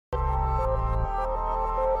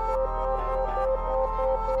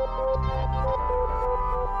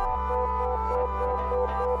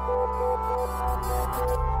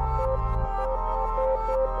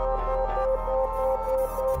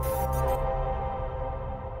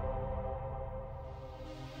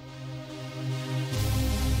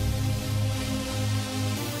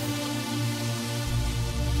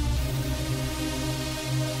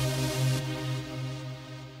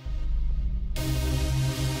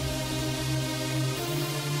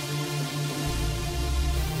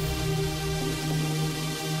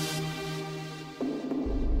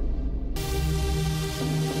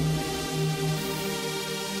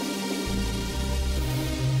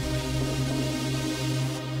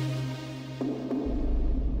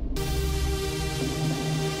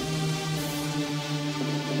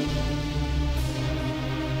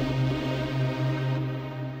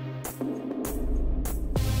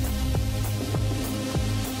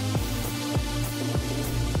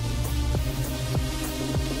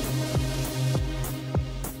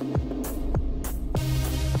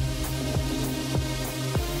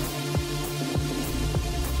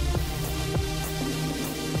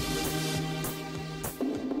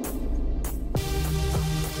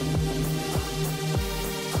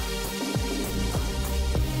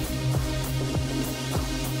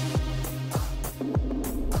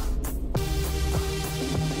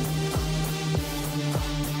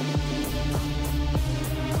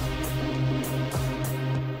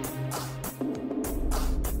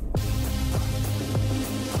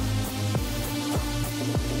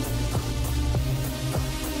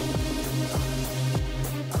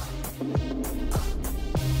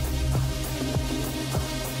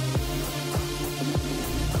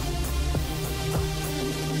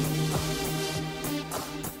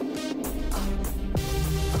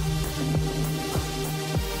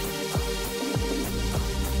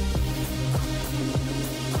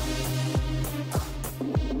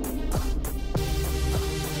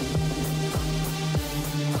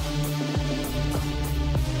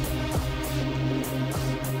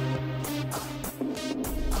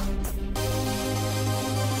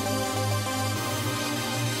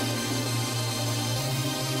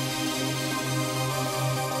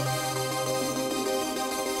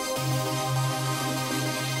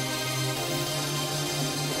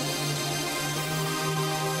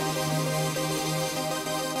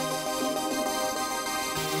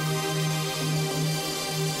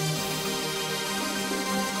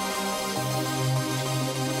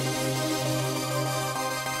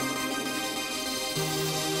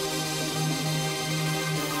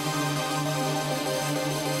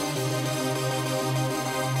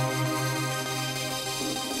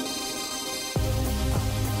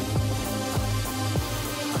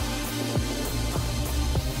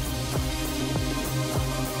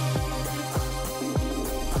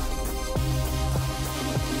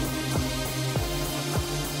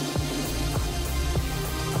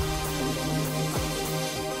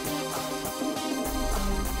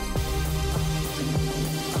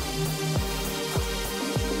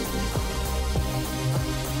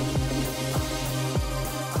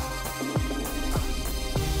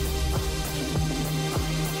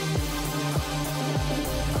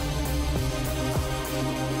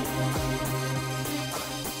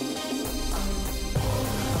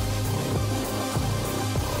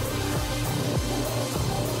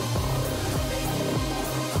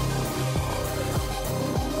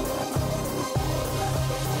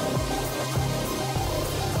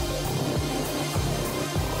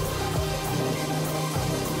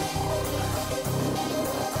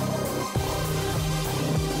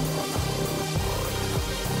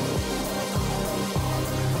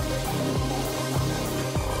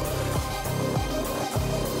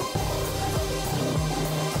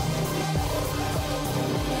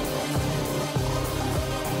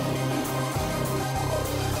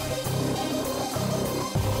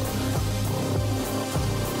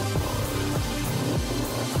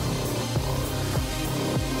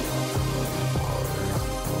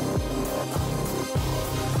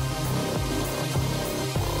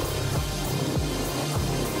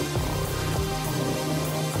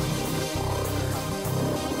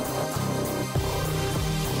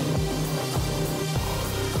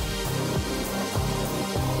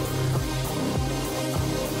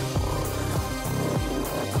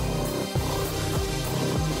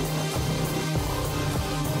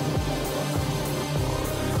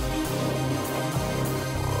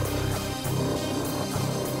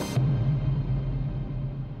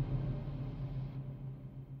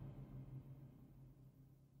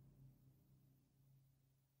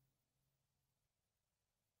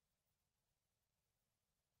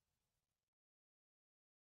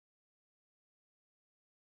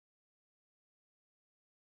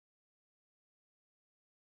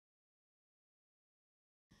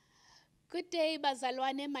Good day,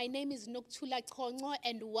 Bazalwane. My name is Nokuthula Chongo,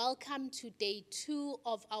 and welcome to day 2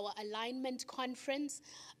 of our alignment conference.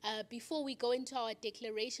 Before we go into our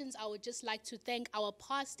declarations, I would just like to thank our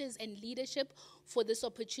pastors and leadership for this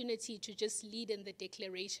opportunity to just lead in the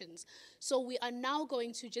declarations. So we are now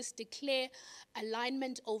going to just declare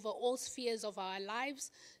alignment over all spheres of our lives.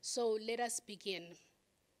 So let us begin.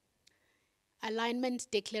 Alignment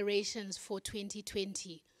declarations for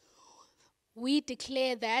 2020. We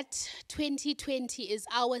declare that 2020 is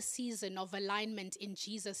our season of alignment in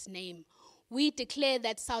Jesus' name. We declare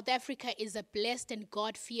that South Africa is a blessed and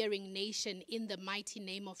God-fearing nation in the mighty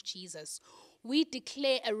name of Jesus. We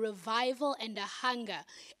declare a revival and a hunger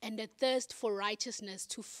and a thirst for righteousness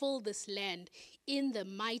to fill this land in the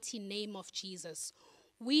mighty name of Jesus.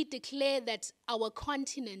 We declare that our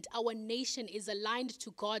continent, our nation is aligned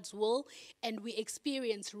to God's will, and we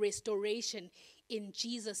experience restoration in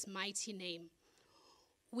Jesus' mighty name.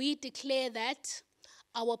 We declare that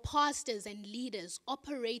our pastors and leaders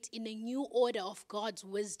operate in a new order of God's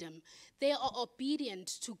wisdom. They are obedient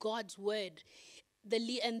to God's word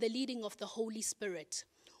and the leading of the Holy Spirit.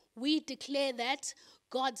 We declare that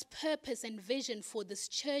God's purpose and vision for this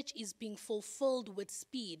church is being fulfilled with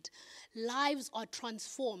speed. Lives are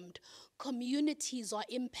transformed, communities are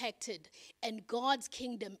impacted, and God's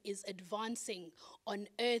kingdom is advancing on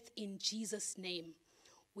earth in Jesus' name.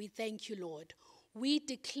 We thank you, Lord. We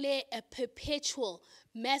declare a perpetual,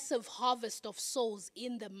 massive harvest of souls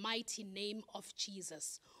in the mighty name of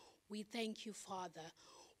Jesus. We thank you, Father.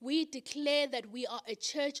 We declare that we are a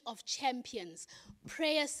church of champions,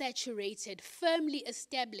 prayer saturated, firmly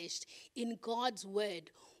established in God's word.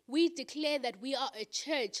 We declare that we are a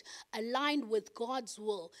church aligned with God's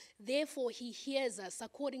will. Therefore, he hears us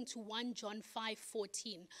according to 1 John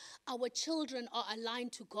 5:14. Our children are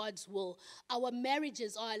aligned to God's will. Our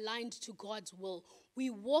marriages are aligned to God's will. We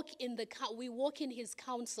walk in his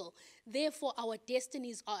counsel. Therefore, our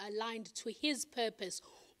destinies are aligned to his purpose.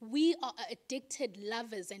 We are addicted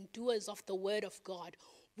lovers and doers of the word of God.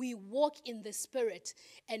 We walk in the Spirit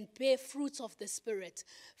and bear fruits of the Spirit.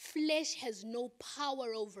 Flesh has no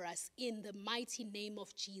power over us in the mighty name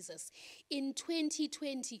of Jesus. In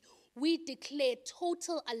 2020, we declare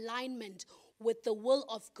total alignment with the will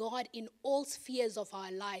of God in all spheres of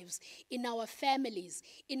our lives, in our families,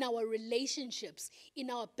 in our relationships, in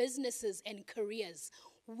our businesses and careers.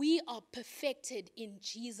 We are perfected in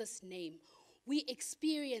Jesus' name. We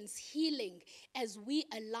experience healing as we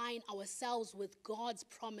align ourselves with God's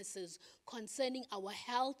promises concerning our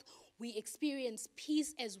health. We experience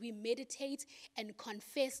peace as we meditate and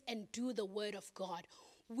confess and do the word of God.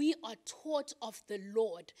 We are taught of the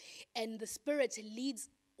Lord, and the Spirit leads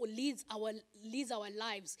our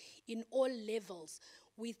lives in all levels.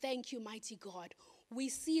 We thank you, mighty God. We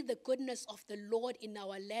see the goodness of the Lord in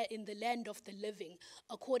the land of the living,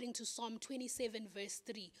 according to Psalm 27, verse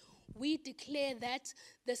 3. We declare that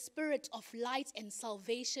the spirit of light and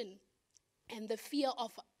salvation and the fear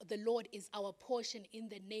of the Lord is our portion in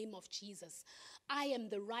the name of Jesus. I am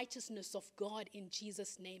the righteousness of God in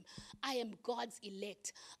Jesus' name. I am God's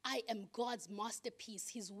elect. I am God's masterpiece,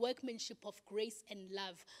 his workmanship of grace and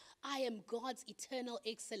love. I am God's eternal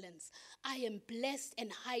excellence. I am blessed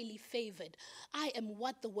and highly favored. I am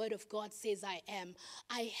what the word of God says I am.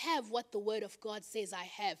 I have what the word of God says I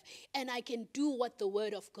have. And I can do what the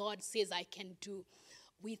word of God says I can do.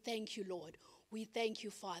 We thank you, Lord. We thank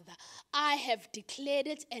you, Father. I have declared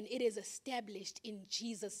it and it is established in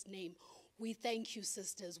Jesus' name. We thank you,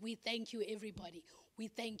 sisters. We thank you, everybody. We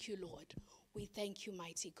thank you, Lord. We thank you,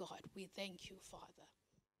 mighty God. We thank you, Father.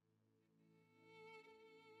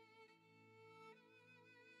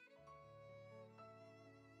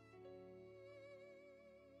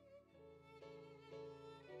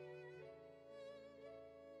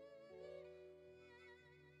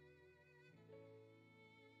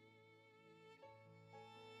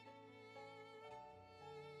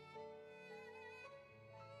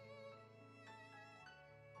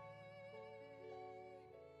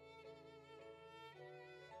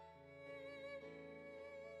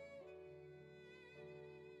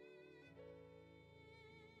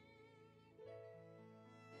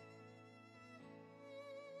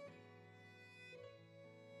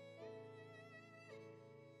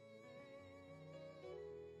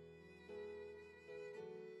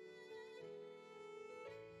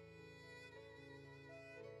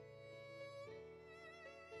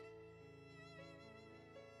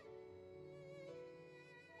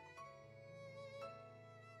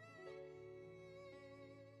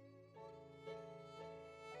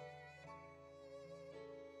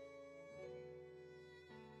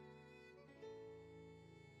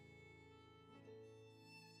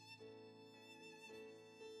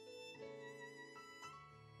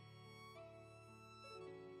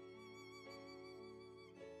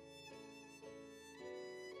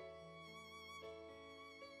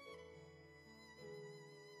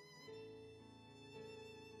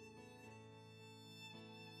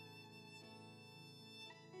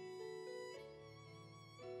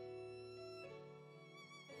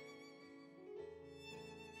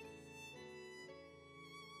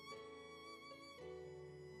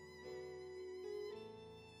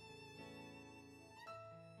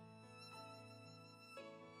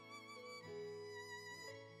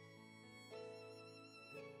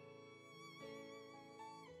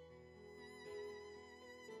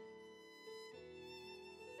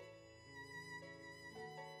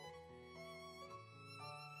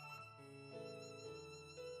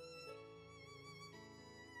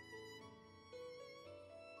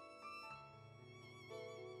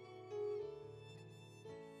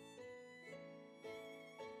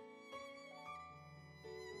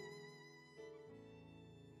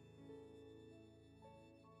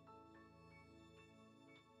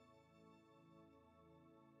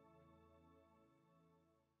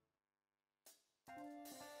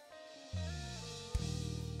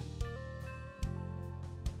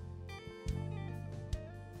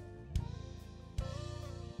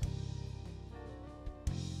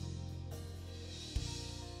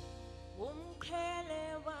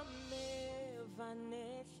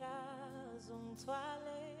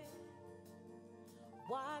 ungithwale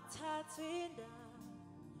wathathinda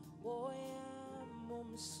oyami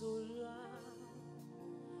umsulwa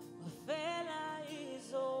wafela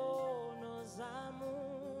izono zami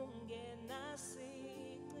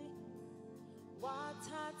ungenasici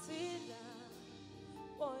wathathinda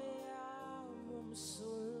oyami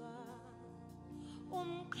umsulwa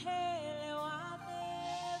umqhele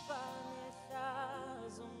wameva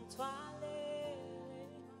nehlazo ungithwalele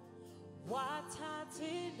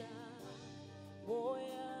wathathinda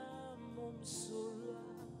oyami umsulwa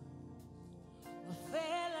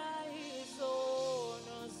wafela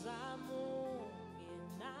izono zami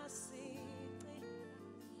ungenasici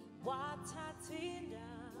wathathinda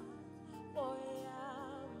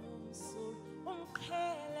oyami umsulwa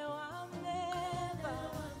umqhele wameva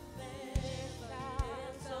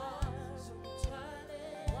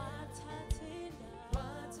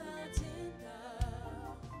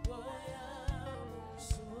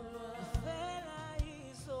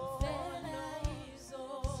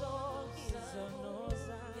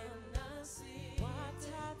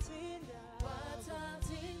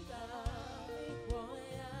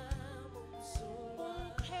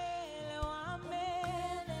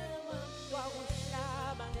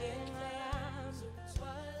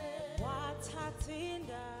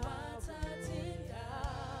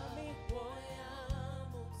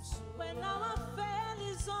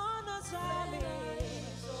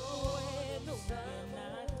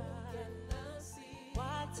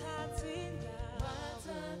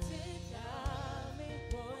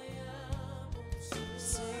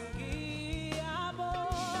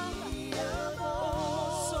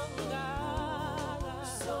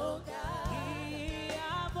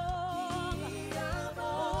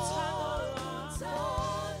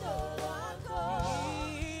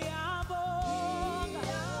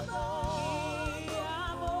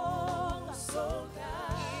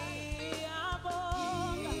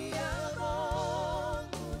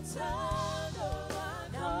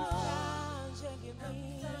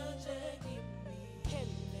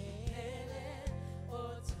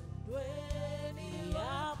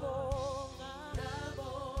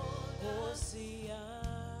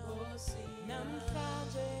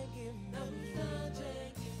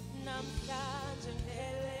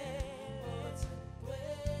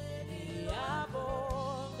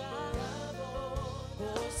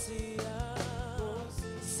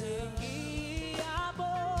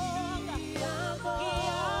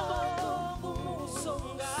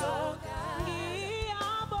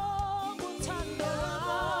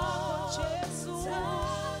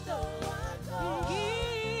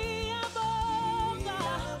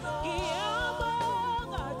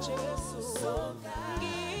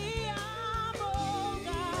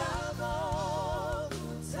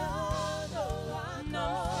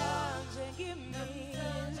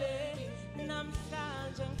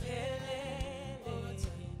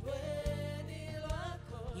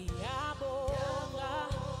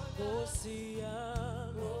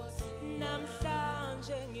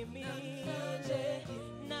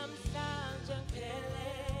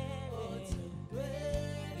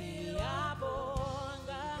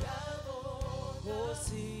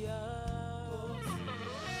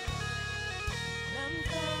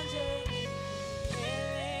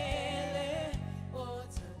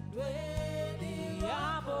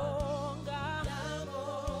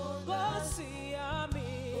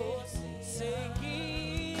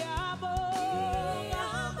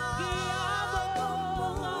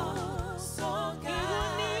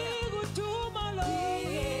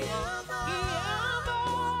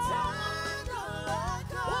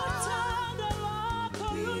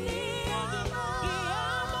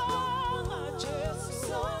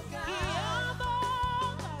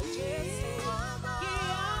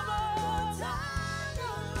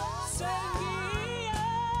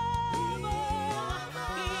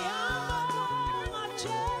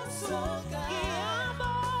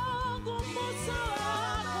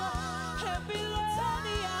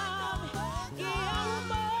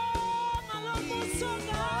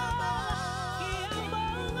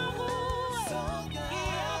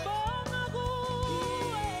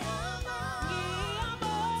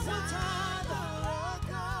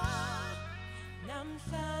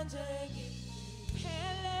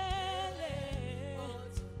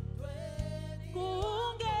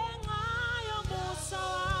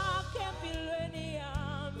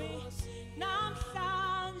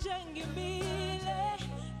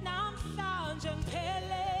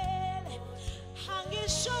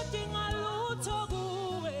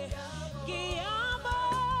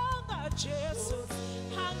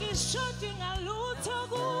Shooting a lutho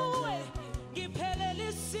kuwe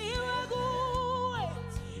ngiphelelisiwe kuwe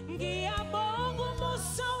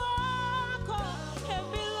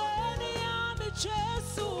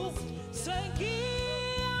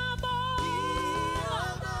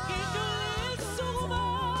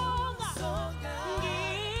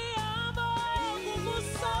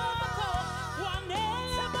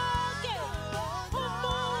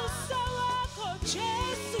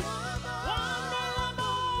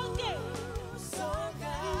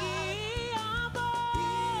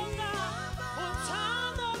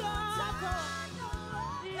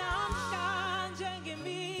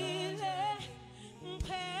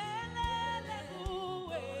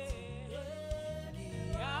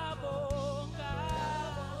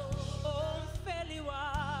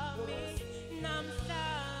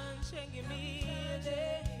ngimile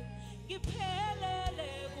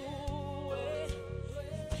ngiphelele kuwe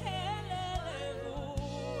ngiphelele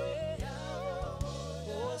kuwe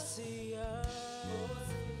Nkosi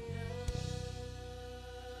yami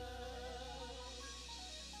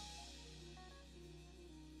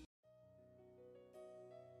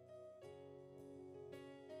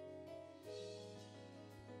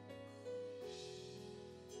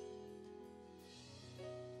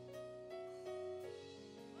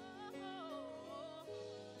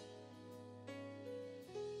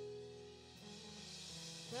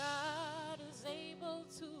God is able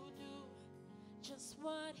to do just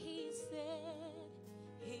what He said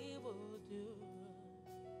He will do.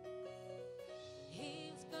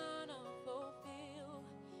 He's gonna fulfill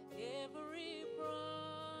every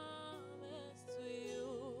promise to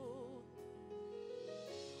you.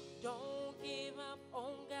 Don't give up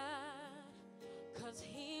on God, 'cause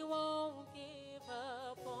He won't give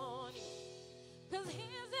up on you. 'Cause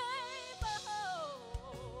He's able.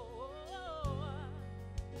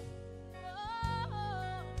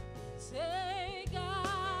 Say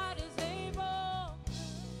God is able.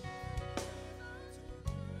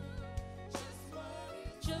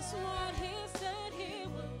 Just what He said He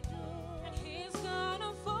will do. And He's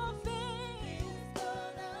gonna fulfill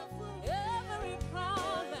every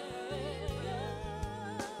promise.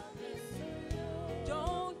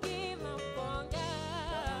 Don't give up on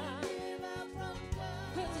God,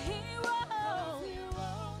 'cause He won't.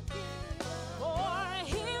 For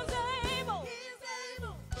He's able.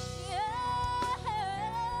 Yeah.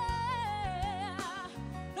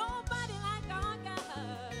 Nobody like our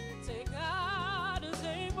God. Say God is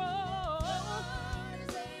able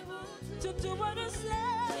to do what He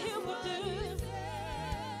said He would do.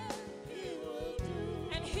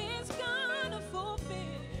 And He's gonna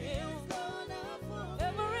fulfill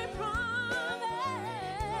every promise.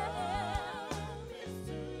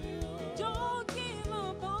 Don't give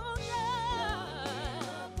up on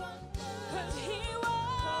God, 'cause He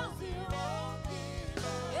won't.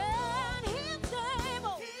 And He's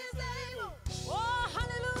able. Oh,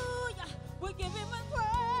 hallelujah. We give Him the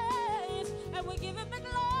praise and we give Him the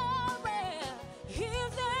glory.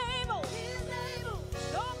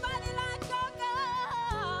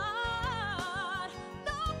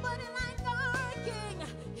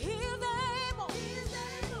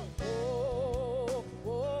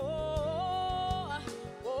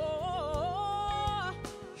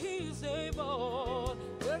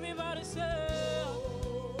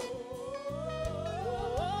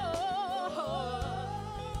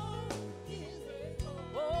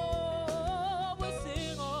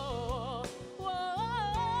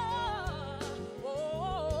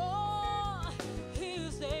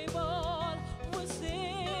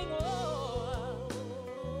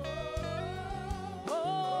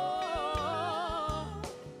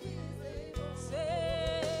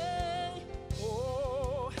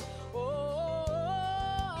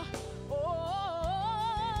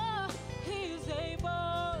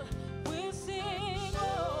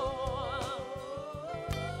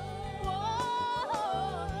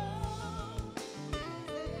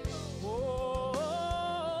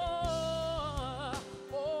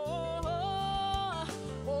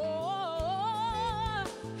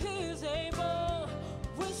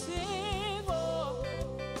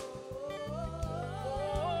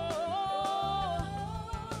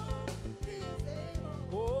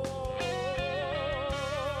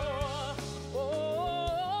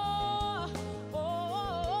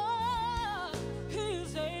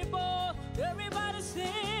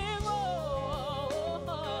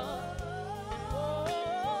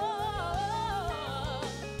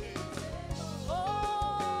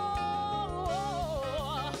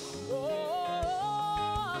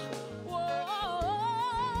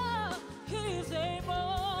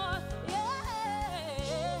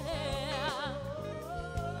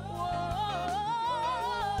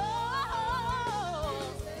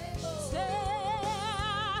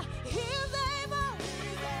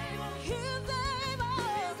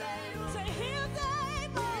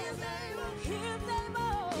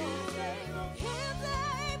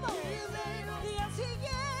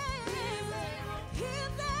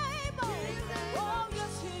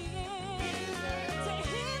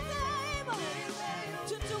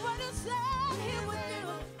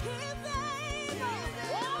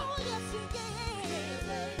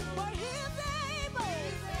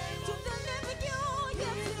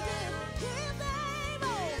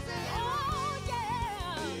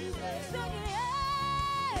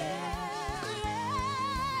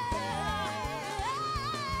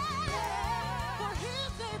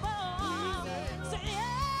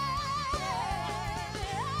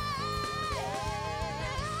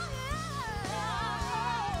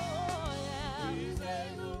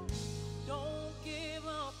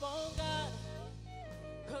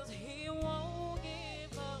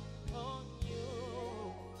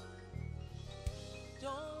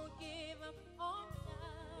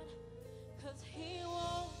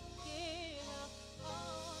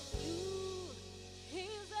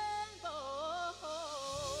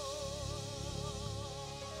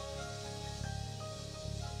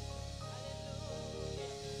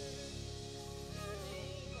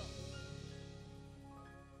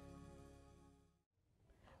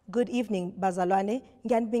 Good evening, bazalwane.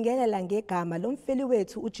 Ngiyanibingelela ngegama lomfeli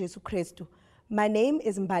wethu uJesu Kristu. My name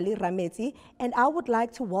is Mbali Rameti, and I would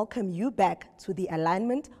like to welcome you back to the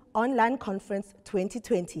Alignment Online Conference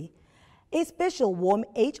 2020. A special warm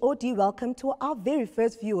HOD welcome to our very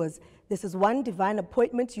first viewers. This is one divine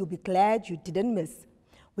appointment you'll be glad you didn't miss.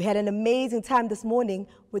 We had an amazing time this morning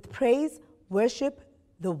with praise, worship,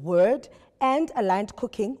 the word, and aligned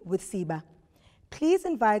cooking with Siba. Please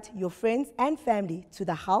invite your friends and family to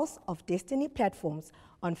the House of Destiny platforms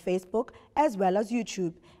on Facebook as well as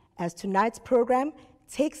YouTube, as tonight's program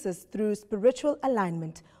takes us through spiritual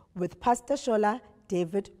alignment with Pastor Sola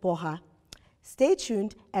David-Borha. Stay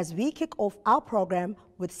tuned as we kick off our program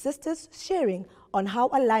with sisters sharing on how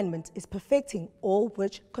alignment is perfecting all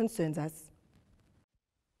which concerns us.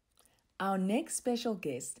 Our next special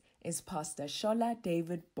guest is Pastor Sola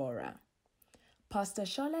David-Borha. Pastor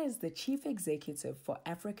Sola is the Chief Executive for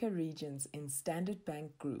Africa Regions in Standard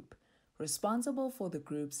Bank Group, responsible for the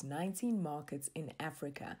group's 19 markets in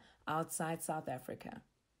Africa outside South Africa.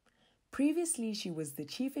 Previously, she was the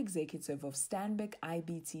Chief Executive of Stanbic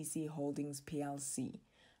IBTC Holdings plc,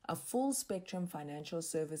 a full-spectrum financial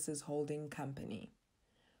services holding company.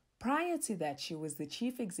 Prior to that, she was the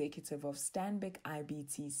Chief Executive of Stanbic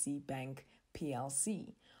IBTC Bank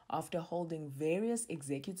plc, after holding various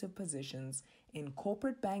executive positions in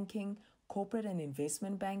corporate banking, corporate and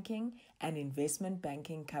investment banking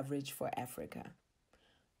coverage for Africa.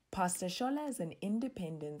 Pastor Sola is an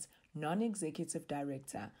independent, non-executive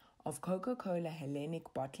director of Coca-Cola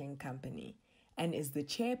Hellenic Bottling Company and is the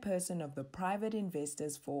chairperson of the Private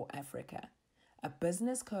Investors for Africa, a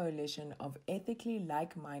business coalition of ethically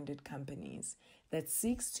like-minded companies that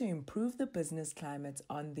seeks to improve the business climate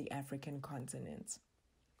on the African continent.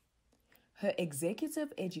 Her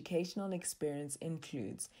executive educational experience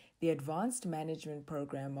includes the Advanced Management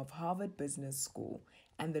Program of Harvard Business School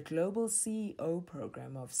and the Global CEO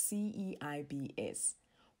Program of CEIBS,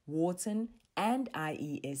 Wharton, and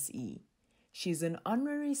IESE. She's an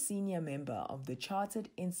honorary senior member of the Chartered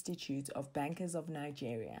Institute of Bankers of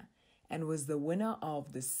Nigeria and was the winner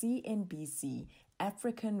of the CNBC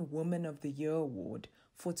African Woman of the Year Award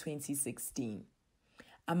for 2016.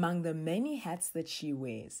 Among the many hats that she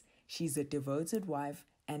wears, she's a devoted wife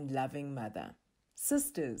and loving mother.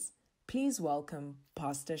 Sisters, please welcome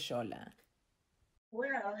Pastor Sola.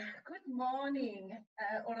 Well, good morning,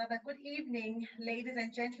 or rather good evening, ladies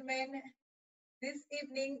and gentlemen. This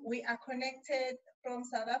evening we are connected from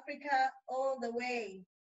South Africa all the way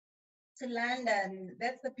to London.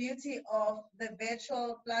 That's the beauty of the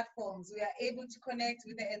virtual platforms. We are able to connect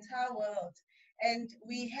with the entire world. And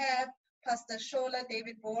we have Pastor Sola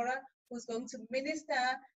David-Borha, who's going to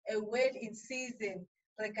minister a word in season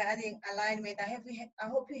regarding alignment. I hope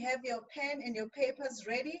you have your pen and your papers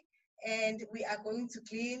ready, and we are going to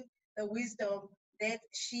glean the wisdom that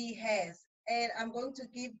she has. And I'm going to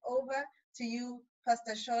give over to you,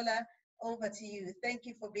 Pastor Sola, over to you. Thank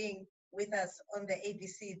you for being with us on the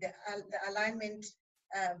ABC, the Alignment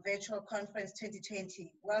Virtual Conference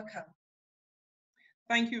 2020. Welcome.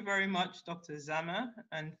 Thank you very much, Dr. Zama,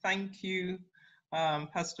 and thank you,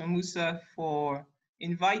 Pastor Musa, for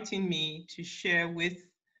inviting me to share with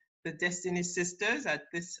the Destiny Sisters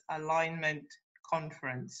at this Alignment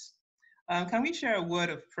Conference. Can we share a word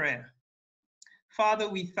of prayer? Father,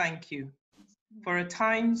 we thank you for a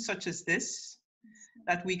time such as this,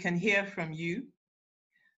 that we can hear from you.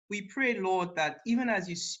 We pray, Lord, that even as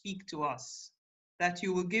you speak to us, that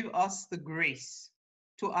you will give us the grace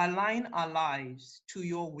to align our lives to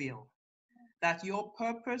your will, that your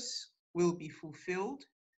purpose will be fulfilled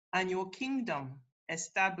and your kingdom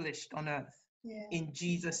established on earth. Yeah. In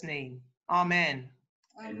Jesus' name, amen.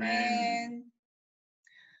 Amen.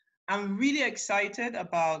 I'm really excited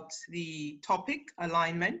about the topic,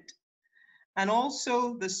 alignment, and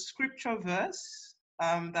also the scripture verse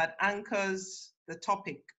that anchors the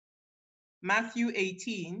topic, Matthew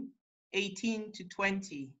 18 to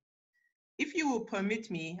 20. If you will permit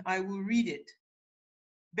me, I will read it.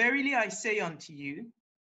 Verily I say unto you,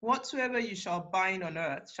 whatsoever you shall bind on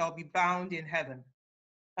earth shall be bound in heaven,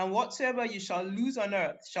 and whatsoever you shall loose on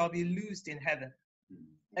earth shall be loosed in heaven.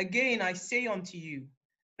 Again I say unto you,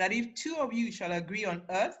 that if two of you shall agree on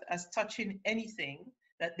earth as touching anything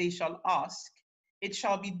that they shall ask, it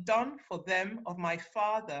shall be done for them of my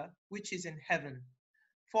Father which is in heaven.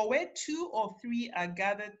 For where two or three are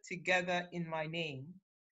gathered together in my name,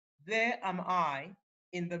 there am I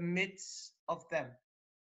in the midst of them.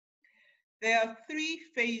 There are three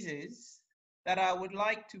phases that I would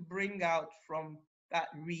like to bring out from that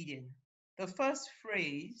reading. The first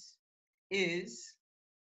phrase is,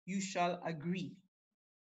 you shall agree.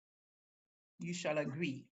 You shall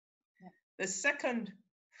agree. The second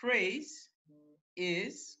phrase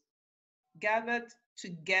is gathered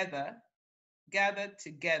together, gathered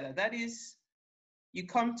together. That is, you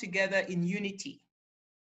come together in unity.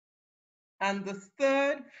 And the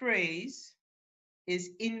third phrase is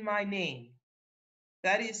in my name.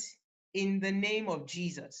 That is, in the name of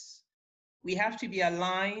Jesus. We have to be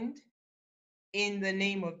aligned in the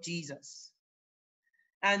name of Jesus.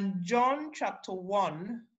 And John chapter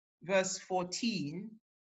 1, verse 14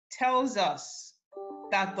 tells us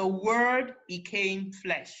that the Word became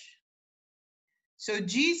flesh. So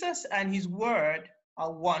Jesus and his Word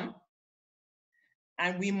are one,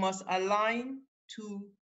 and we must align to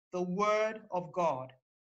the Word of God.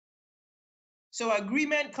 So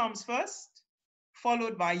agreement comes first,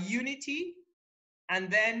 followed by unity,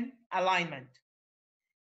 and then alignment.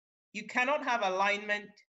 You cannot have alignment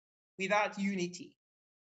without unity.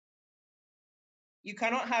 You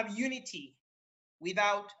cannot have unity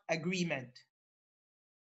without agreement.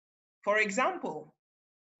 For example,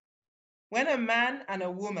 when a man and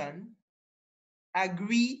a woman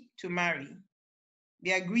agree to marry,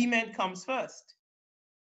 the agreement comes first.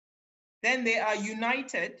 Then they are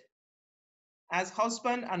united as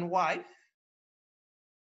husband and wife,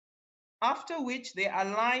 after which they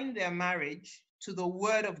align their marriage to the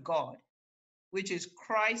Word of God, which is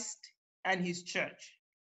Christ and his church.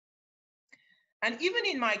 And even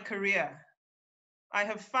in my career, I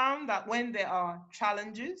have found that when there are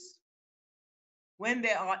challenges, when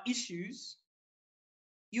there are issues,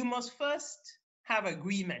 you must first have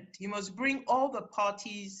agreement. You must bring all the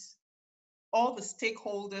parties, all the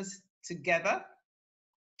stakeholders together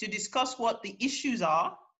to discuss what the issues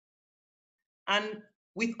are, and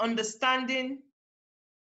with understanding,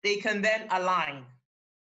 they can then align.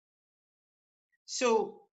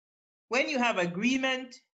 So when you have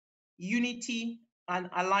agreement, unity, and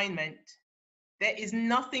alignment, there is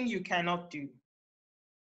nothing you cannot do.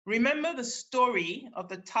 Remember the story of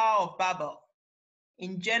the Tower of Babel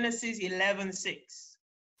in Genesis 11:6. It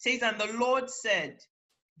says, and the Lord said,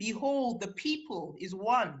 behold, the people is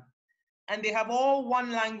one, and they have all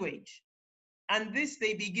one language. And this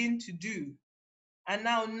they begin to do. And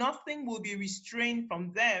now nothing will be restrained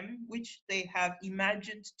from them which they have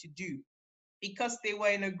imagined to do, because they were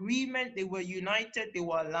in agreement, they were united, they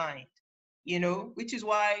were aligned, which is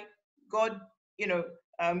why God,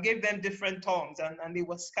 gave them different tongues and they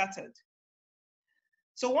were scattered.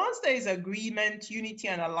 So once there is agreement, unity,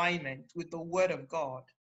 and alignment with the Word of God,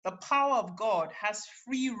 the power of God has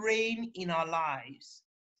free reign in our lives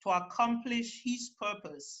to accomplish his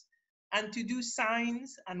purpose and to do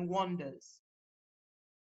signs and wonders.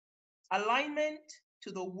 Alignment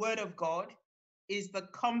to the Word of God is the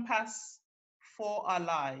compass for our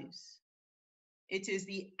lives. It is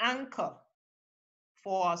the anchor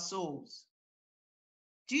for our souls.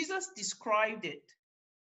 Jesus described it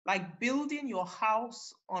like building your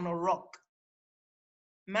house on a rock.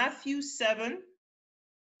 Matthew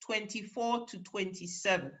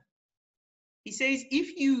 7:24-27. He says,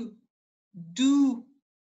 if you do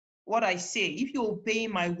what I say, if you obey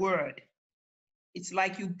my word, it's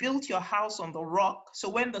like you built your house on the rock. So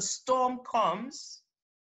when the storm comes,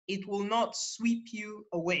 it will not sweep you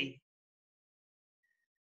away.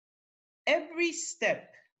 Every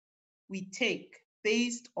step we take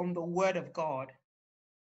based on the Word of God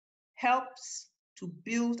helps to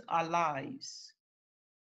build our lives,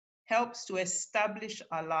 helps to establish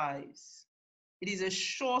our lives. It is a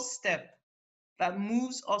sure step that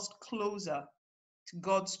moves us closer to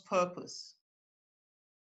God's purpose.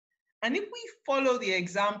 And if we follow the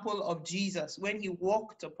example of Jesus when he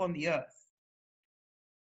walked upon the earth,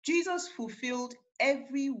 Jesus fulfilled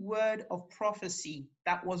every word of prophecy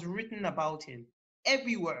that was written about him,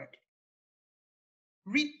 every word.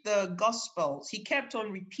 Read the Gospels. He kept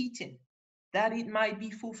on repeating that it might be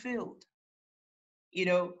fulfilled. He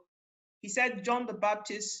said John the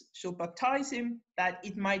Baptist should baptize him that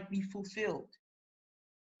it might be fulfilled.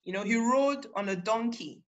 He rode on a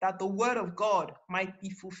donkey that the word of God might be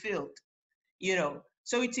fulfilled.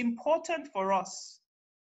 So it's important for us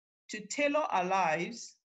to tailor our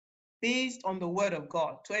lives based on the Word of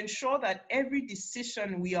God to ensure that every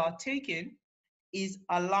decision we are taking is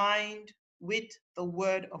aligned with the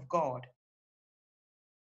Word of God.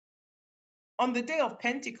 On the day of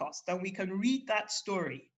Pentecost, and we can read that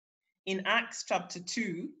story in Acts chapter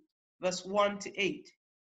 2, verse 1-8,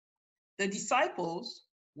 the disciples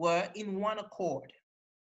were in one accord.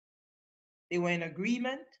 They were in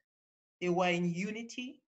agreement, they were in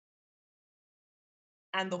unity,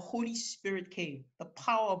 and the Holy Spirit came, the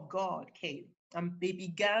power of God came, and they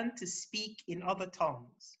began to speak in other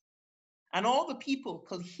tongues. And all the people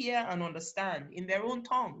could hear and understand in their own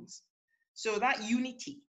tongues. So that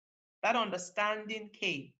unity, that understanding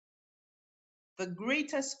came. The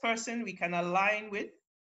greatest person we can align with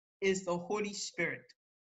is the Holy Spirit.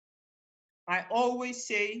 I always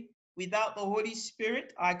say, without the Holy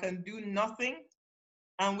Spirit, I can do nothing.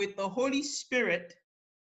 And with the Holy Spirit,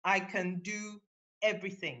 I can do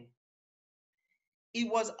everything. It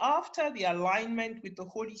was after the alignment with the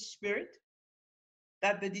Holy Spirit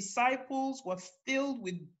that the disciples were filled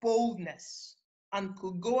with boldness and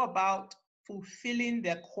could go about fulfilling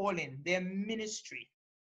their calling, their ministry.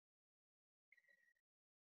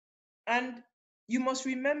 And you must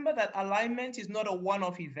remember that alignment is not a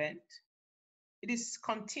one-off event. It is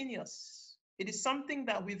continuous. It is something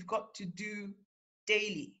that we've got to do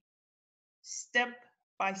daily, step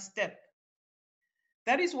by step.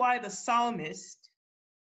 That is why the psalmist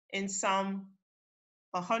in Psalm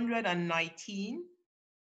 119,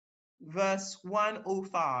 verse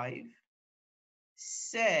 105,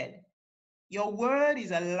 said, "Your word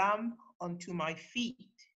is a lamp unto my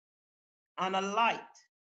feet and a light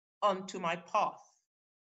unto my path."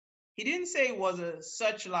 He didn't say it was a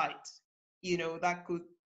searchlight, that could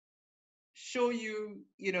show you,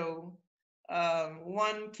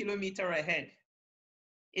 1 kilometer ahead.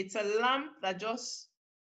 It's a lamp that just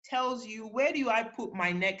tells you, where do I put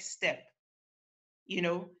my next step?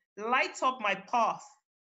 Lights up my path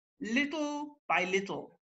little by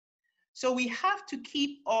little. So we have to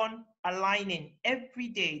keep on aligning every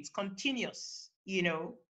day. It's continuous,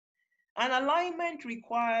 And alignment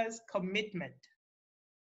requires commitment.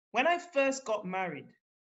 When I first got married,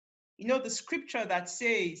 the scripture that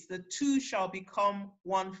says the two shall become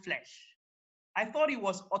one flesh, I thought it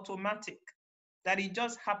was automatic, that it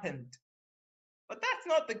just happened. But that's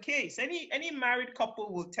not the case. Any married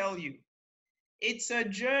couple will tell you it's a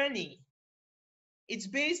journey. It's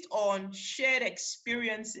based on shared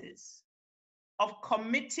experiences of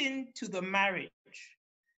committing to the marriage,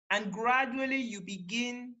 and gradually you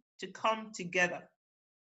begin to come together.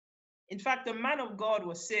 In fact, the man of God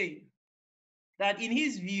was saying that in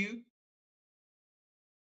his view,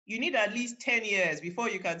 you need at least 10 years before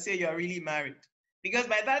you can say you're really married. Because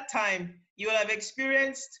by that time, you will have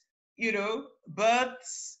experienced,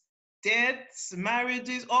 births, deaths,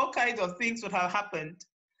 marriages, all kinds of things would have happened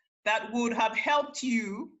that would have helped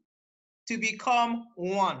you to become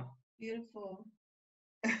one. Beautiful.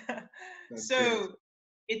 So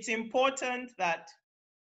it's important that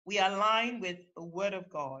we align with the Word of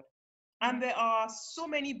God. And there are so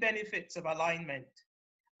many benefits of alignment.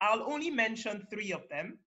 I'll only mention 3 of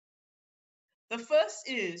them. The first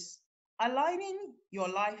is aligning your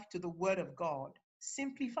life to the Word of God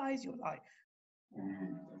simplifies your life.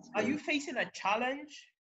 Are you facing a challenge?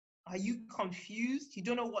 Are you confused? You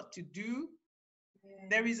don't know what to do? Yeah.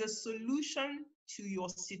 There is a solution to your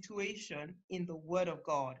situation in the Word of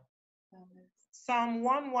God. Psalm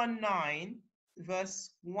 119,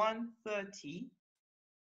 verse 130,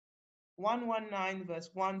 119, verse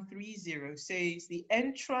 130 says, "The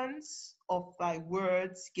entrance of thy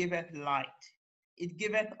words giveth light. It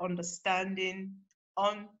giveth understanding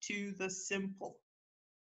unto the simple."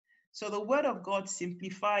 So the Word of God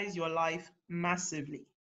simplifies your life massively.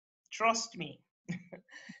 Trust me.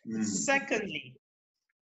 Secondly,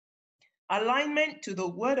 alignment to the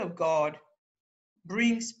Word of God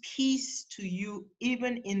brings peace to you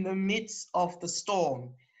even in the midst of the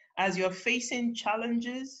storm. As you're facing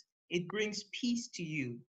challenges, it brings peace to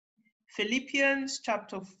you. Philippians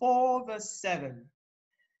chapter 4, verse 7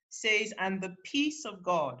 says, "And the peace of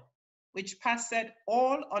God, which passeth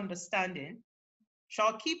all understanding,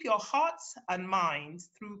 shall keep your hearts and minds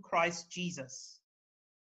through Christ Jesus."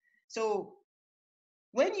 So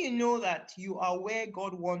when you know that you are where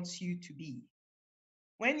God wants you to be,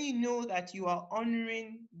 when you know that you are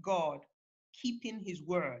honoring God, keeping his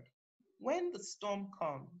word, when the storm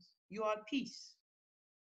comes, you are at peace.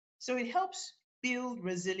 So it helps build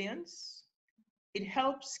resilience. It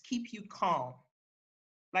helps keep you calm.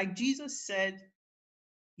 Like Jesus said,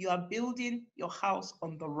 you are building your house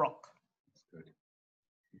on the rock. That's good.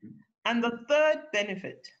 And the third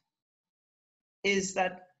benefit is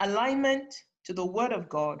that alignment to the Word of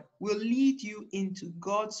God will lead you into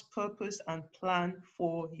God's purpose and plan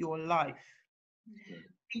for your life.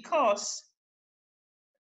 Because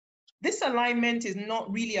this alignment is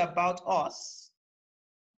not really about us,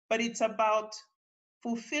 but it's about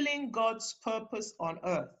fulfilling God's purpose on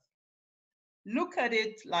earth. Look at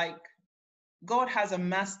it like God has a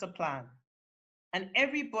master plan, and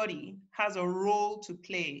everybody has a role to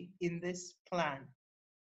play in this plan.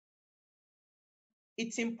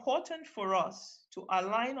 It's important for us to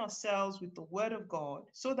align ourselves with the Word of God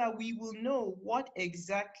so that we will know what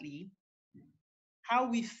exactly how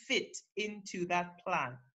we fit into that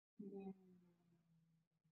plan.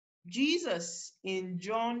 Jesus in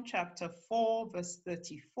John chapter 4, verse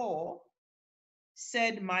 34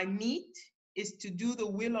 said, "My meat is to do the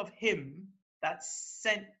will of him that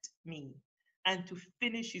sent me and to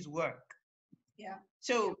finish his work." Yeah.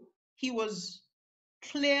 So he was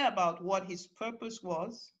clear about what his purpose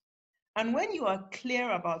was. And when you are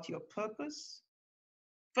clear about your purpose,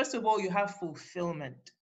 first of all, you have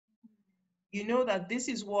fulfillment. You know that this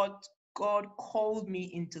is what God called me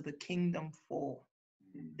into the kingdom for.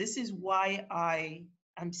 This is why I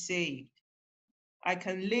am saved. I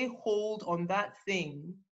can lay hold on that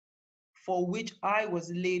thing for which I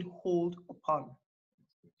was laid hold upon.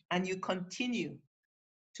 And you continue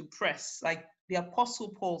to press, like the Apostle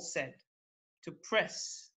Paul said, to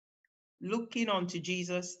press, looking unto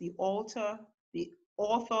Jesus, the author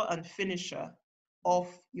and finisher of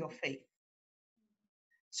your faith.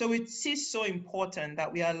 So it is so important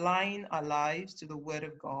that we align our lives to the Word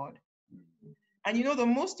of God. And you know, the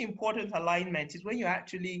most important alignment is when you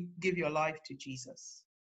actually give your life to Jesus.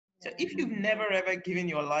 So if you've never ever given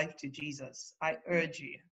your life to Jesus, I urge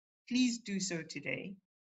you, please do so today.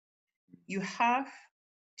 You have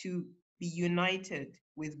to be united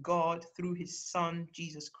with God through his Son,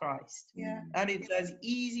 Jesus Christ. Yeah. And it's as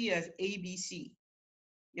easy as ABC.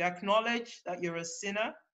 You acknowledge that you're a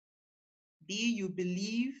sinner. B, you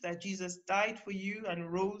believe that Jesus died for you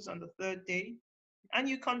and rose on the third day. And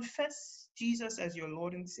you confess Jesus as your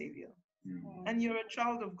Lord and Savior. And you're a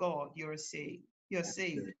child of God. You're saved. That's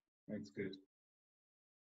good. That's good.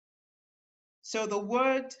 So the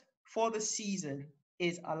word for the season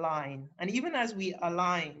is align. And even as we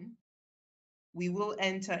align, we will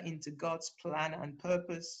enter into God's plan and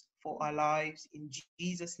purpose for our lives in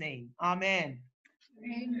Jesus' name. Amen.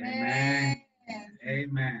 Amen.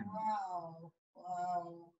 Amen. Wow.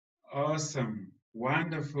 Wow. Awesome.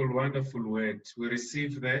 Wonderful, wonderful word. We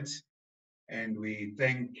receive that, and we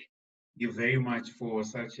thank you very much for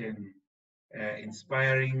such an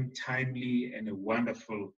inspiring, timely, and a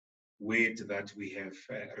wonderful word that we have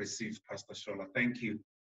received, Pastor Sola. Thank you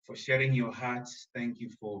for sharing your heart. Thank you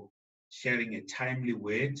for sharing a timely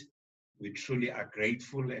word. We truly are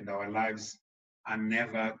grateful, and our lives are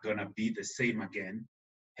never going to be the same again,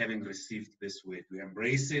 having received this word. We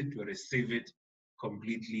embrace it, we receive it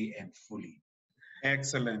completely and fully.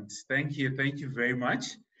 Excellent. Thank you. Thank you very much.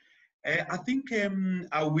 I think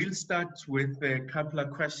I will start with a couple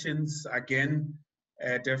of questions. Again,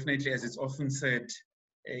 definitely, as it's often said,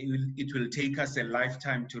 it will take us a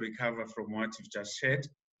lifetime to recover from what you've just shared.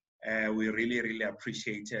 We really, really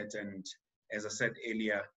appreciate it. And as I said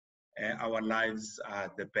earlier, our lives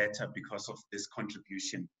are the better because of this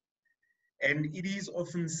contribution. And it is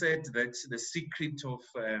often said that the secret of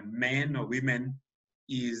men or women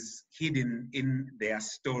is hidden in their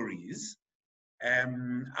stories.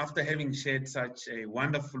 After having shared such a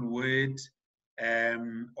wonderful word,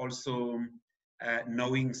 also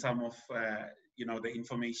knowing some of the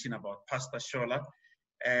information about Pastor Sola,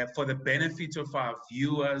 for the benefit of our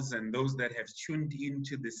viewers and those that have tuned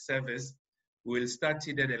into this service, we'll start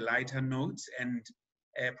it at a lighter note and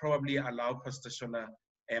probably allow Pastor Sola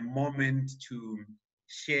a moment to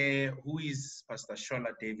share who is Pastor Sola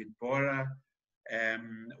David-Borha,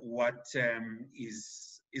 what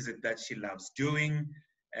is it that she loves doing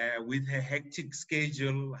with her hectic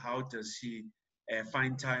schedule. How does she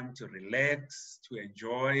find time to relax, to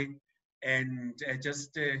enjoy, and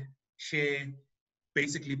just share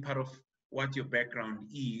basically part of what your background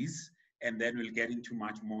is, and then we'll get into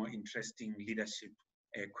much more interesting leadership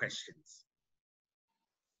questions.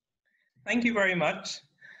 Thank you very much.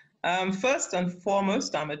 First and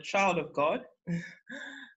foremost, I'm a child of God.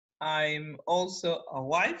 I'm also a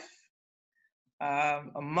wife,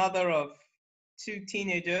 a mother of 2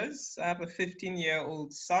 teenagers. I have a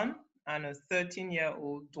 15-year-old son and a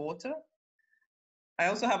 13-year-old daughter. I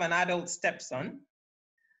also have an adult stepson.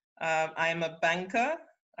 I am a banker.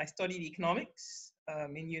 I studied economics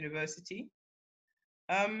in university.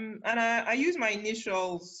 And I use my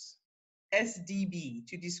initials SDB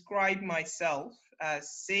to describe myself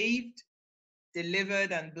as saved,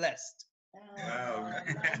 delivered, and blessed. Wow.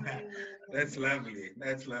 That's lovely.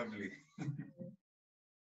 That's lovely.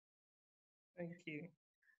 Thank you.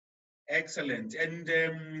 Excellent.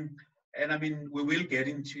 And I mean, we will get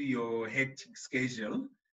into your hectic schedule,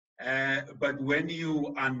 but when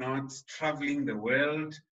you are not traveling the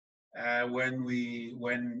world,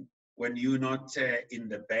 when you're not in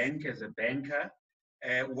the bank as a banker,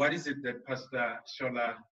 what is it that Pastor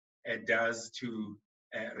Sola does to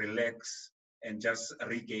relax and just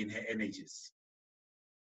regain her energies?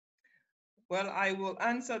 Well, I will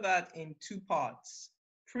answer that in two parts,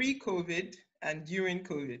 pre-COVID and during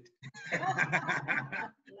COVID.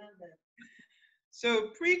 So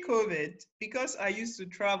pre-COVID, because I used to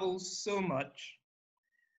travel so much,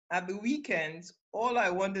 at the weekends, all I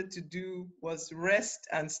wanted to do was rest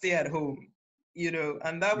and stay at home,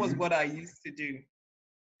 and that was what I used to do.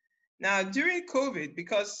 Now, during COVID,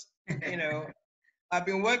 because, I've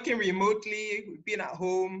been working remotely, we've been at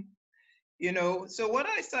home, so what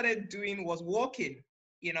I started doing was walking.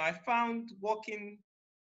 I found walking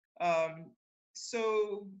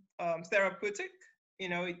so therapeutic.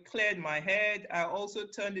 It cleared my head. I also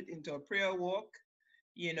turned it into a prayer walk.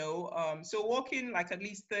 So walking like at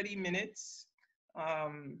least 30 minutes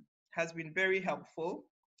has been very helpful.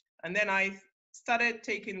 And then I started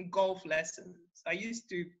taking golf lessons. I used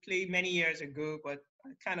to play many years ago, but I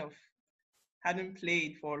kind of hadn't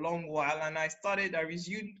played for a long while, and I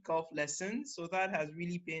resumed golf lessons. So that has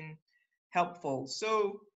really been helpful.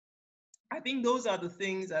 So I think those are the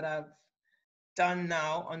things that I've done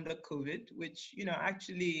now under COVID, which,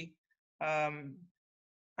 actually, I'm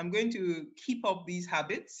going to keep up these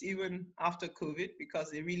habits even after COVID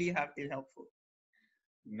because they really have been helpful.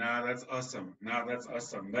 No, that's awesome. No, that's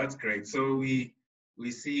awesome. That's great. So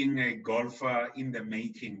we're seeing a golfer in the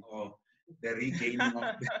making, or the regaining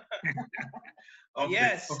of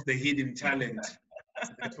yes. of the hidden talent.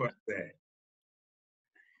 That was there.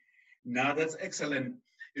 Now that's excellent.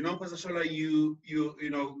 Pastor Sola, you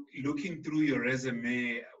looking through your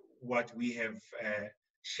resume, what we have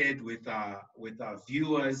shared with our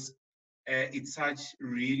viewers, it's such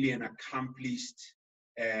really an accomplished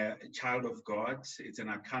child of God. It's an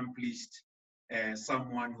accomplished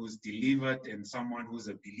someone who's delivered and someone who's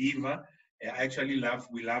a believer.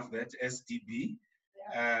 We love that SDB.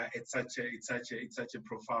 It's such a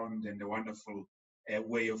profound and a wonderful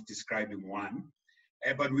way of describing one.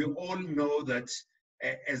 But we all know that,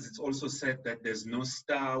 as it's also said, that there's no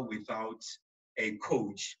star without a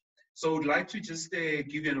coach. So I'd like to just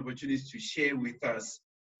give you an opportunity to share with us,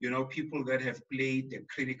 people that have played a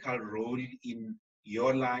critical role in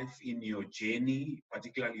your life, in your journey,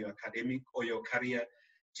 particularly your academic or your career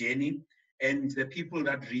journey, and the people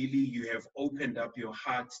that really you have opened up your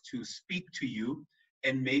heart to speak to you,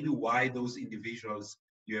 and maybe why those individuals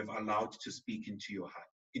you have allowed to speak into your heart,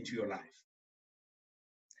 into your life.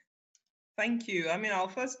 Thank you. I'll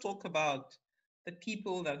first talk about the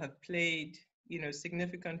people that have played,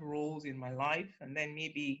 significant roles in my life, and then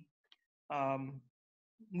maybe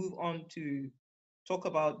move on to talk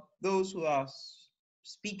about those who are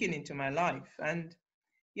speaking into my life. And,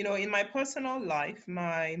 in my personal life,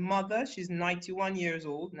 my mother, she's 91 years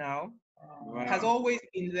old now, wow, has always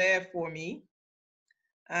been there for me.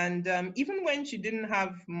 And even when she didn't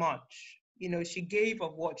have much, she gave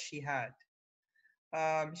of what she had.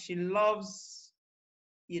 She loves,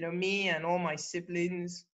 me and all my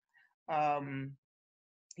siblings,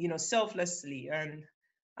 selflessly. And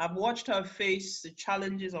I've watched her face the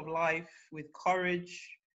challenges of life with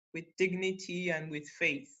courage, with dignity, and with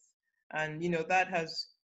faith. And, that has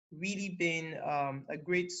really been a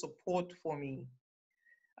great support for me.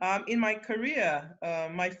 In my career,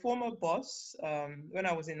 my former boss, when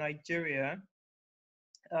I was in Nigeria,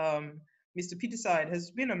 Mr. Peterside,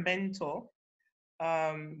 has been a mentor.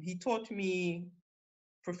 He taught me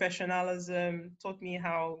professionalism, taught me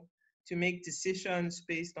how to make decisions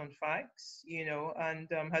based on facts, and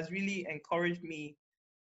has really encouraged me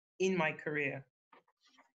in my career.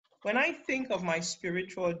 When I think of my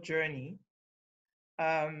spiritual journey,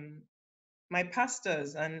 my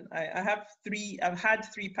pastors, and I've had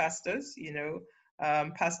three pastors,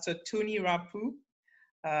 Pastor Tony Rapu,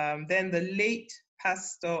 then the late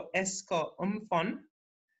Pastor Esko Umfon,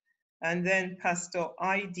 and then Pastor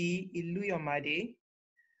I.D. Iluyomade.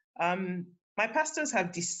 My pastors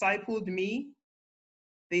have discipled me.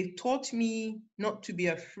 They've taught me not to be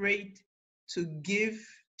afraid to give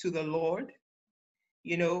to the Lord,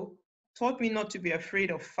 taught me not to be afraid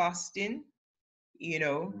of fasting.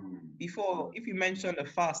 Before, if you mention a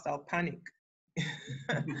fast, I'll panic,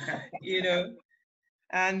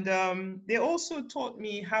 And they also taught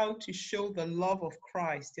me how to show the love of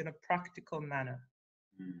Christ in a practical manner,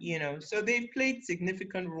 So they've played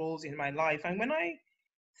significant roles in my life. And when I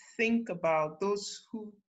think about those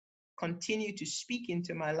who continue to speak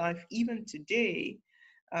into my life even today,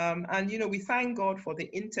 and we thank God for the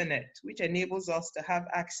internet, which enables us to have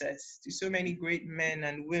access to so many great men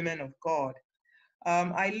and women of God.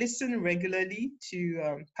 I listen regularly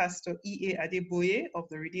to Pastor E.A. Adeboye of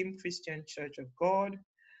the Redeemed Christian Church of God.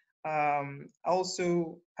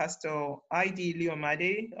 Also Pastor I.D.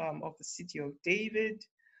 Leomade of the City of David.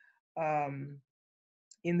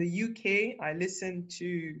 In the UK, I listen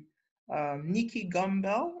to Nikki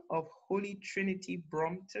Gumbel of Holy Trinity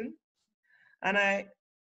Brompton. And I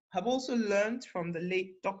have also learned from the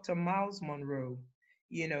late Dr. Miles Monroe,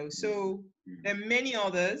 so there are many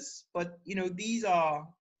others, but, these are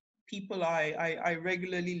people I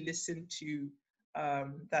regularly listen to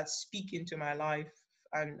that speak into my life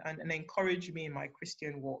and encourage me in my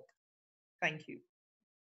Christian walk. Thank you.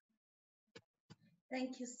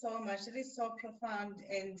 Thank you so much. It is so profound,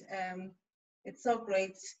 and it's so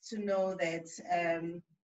great to know that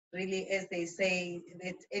really, as they say,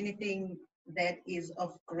 that anything that is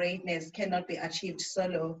of greatness cannot be achieved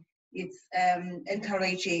solo. It's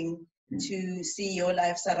encouraging to see your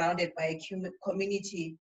life surrounded by a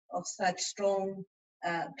community of such strong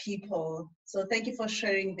people. So thank you for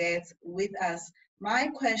sharing that with us. My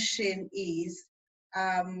question is,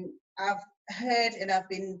 I've heard and I've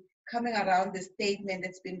been coming around the statement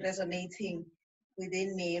that's been resonating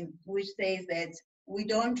within me, which says that we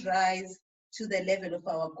don't rise to the level of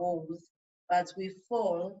our goals, but we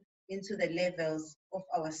fall into the levels of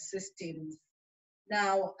our systems.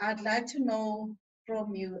 Now, I'd like to know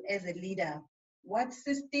from you as a leader, what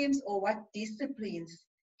systems or what disciplines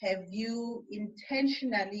have you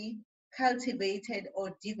intentionally cultivated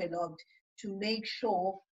or developed to make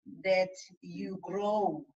sure that you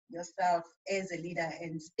grow yourself as a leader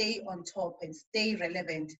and stay on top and stay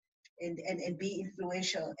relevant and be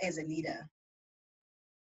influential as a leader?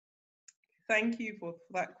 Thank you for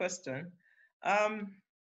that question.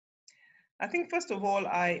 I think, first of all,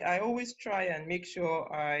 I always try and make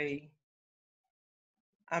sure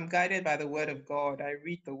I'm guided by the Word of God. I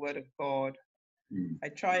read the Word of God. I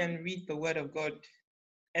try and read the Word of God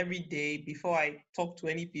every day. Before I talk to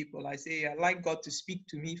any people, I say, I'd like God to speak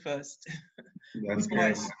to me first before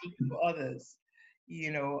I speak to others.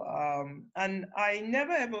 And I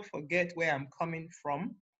never ever forget where I'm coming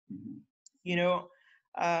from.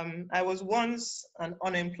 I was once an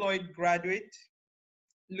unemployed graduate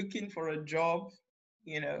looking for a job,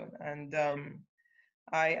 and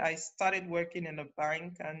I started working in a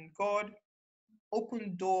bank, and God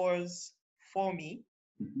opened doors for me,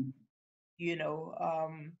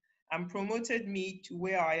 and promoted me to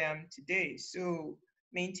where I am today. So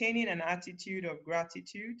maintaining an attitude of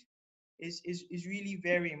gratitude is really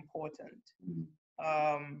very important.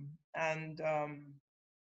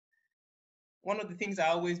 One of the things I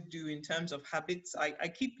always do in terms of habits, I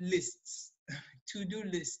keep lists, to-do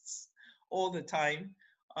lists all the time,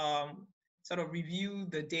 sort of review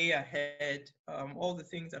the day ahead, all the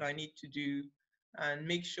things that I need to do, and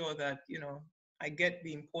make sure that, I get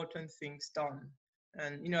the important things done.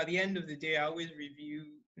 And, at the end of the day, I always review,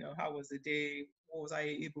 how was the day? What was I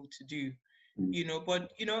able to do?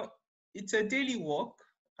 But, it's a daily walk,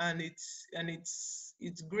 and it's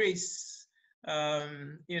grace. I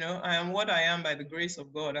am what I am by the grace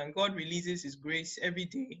of God, and God releases his grace every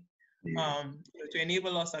day, to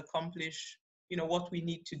enable us accomplish, what we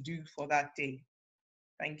need to do for that day.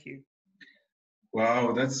 Thank you.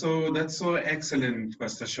 Wow, that's so excellent,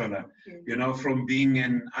 Pastor Sola. From being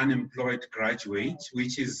an unemployed graduate,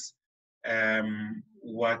 which is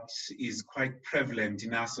what is quite prevalent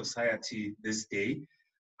in our society this day,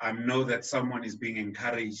 I know that someone is being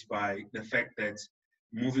encouraged by the fact that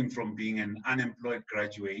moving from being an unemployed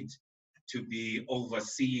graduate to be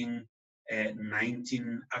overseeing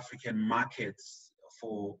 19 African markets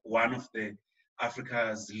for one of the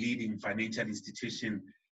Africa's leading financial institution,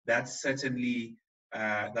 that's certainly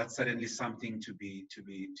something to be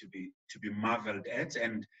marveled at,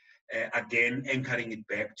 and again anchoring it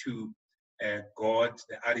back to God,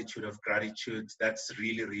 the attitude of gratitude. That's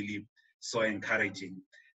really so encouraging.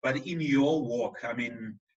 But in your walk, I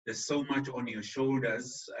mean, there's so much on your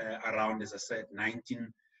shoulders around, as I said,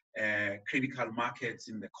 19 critical markets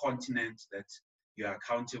in the continent that you are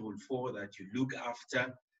accountable for, that you look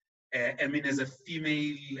after. I mean, as a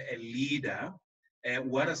female leader,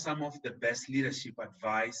 what are some of the best leadership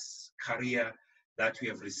advice, career that we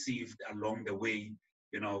have received along the way,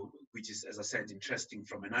 which is, as I said, interesting,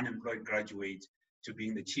 from an unemployed graduate to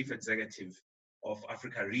being the chief executive of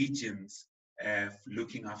Africa regions,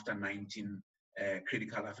 looking after 19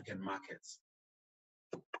 critical African markets?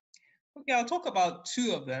 Okay, I'll talk about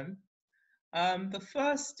two of them. The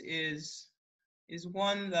first is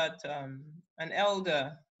one that an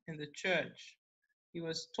elder in the church, he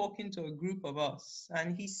was talking to a group of us,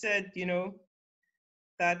 and he said,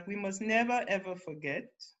 that we must never ever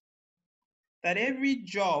forget that every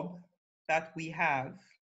job that we have,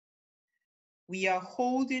 we are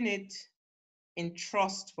holding it in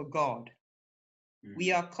trust for God.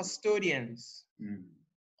 We are custodians,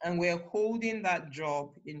 and we're holding that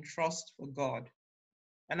job in trust for God.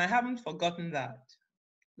 And I haven't forgotten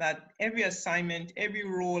that every assignment, every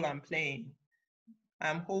role I'm playing,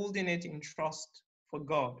 I'm holding it in trust for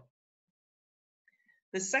God.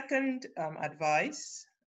 The second advice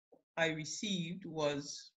I received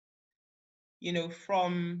was,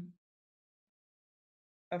 from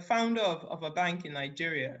a founder of a bank in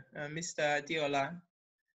Nigeria, Mr.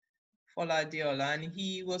 Fola Adeola, and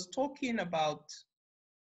he was talking about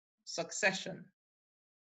succession.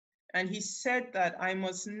 And he said that I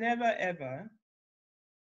must never, ever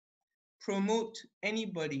promote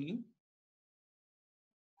anybody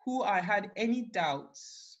who I had any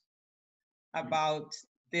doubts about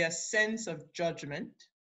their sense of judgment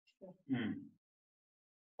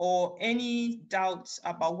or any doubts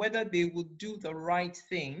about whether they would do the right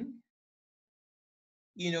thing,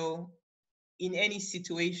 in any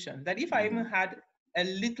situation. That if I even had a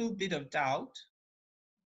little bit of doubt,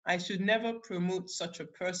 I should never promote such a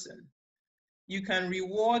person. You can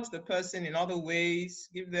reward the person in other ways,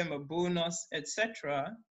 give them a bonus,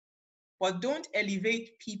 etc., but don't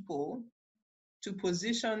elevate people to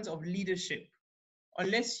positions of leadership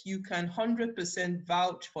unless you can 100%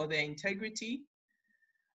 vouch for their integrity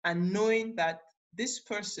and knowing that this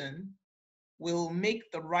person will make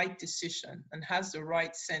the right decision and has the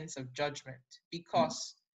right sense of judgment,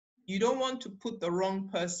 because you don't want to put the wrong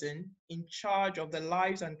person in charge of the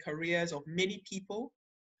lives and careers of many people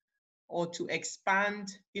or to expand,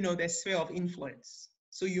 their sphere of influence.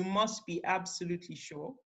 So you must be absolutely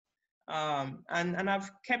sure. And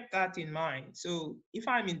I've kept that in mind. So if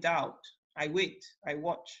I'm in doubt, I wait, I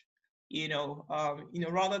watch,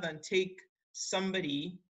 rather than take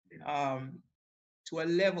somebody to a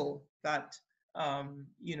level that,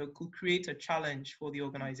 could create a challenge for the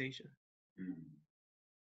organization.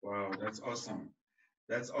 Wow, that's awesome.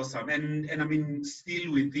 That's awesome. And I mean,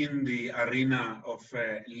 still within the arena of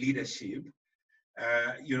leadership,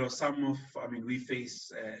 we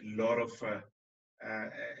face a lot of,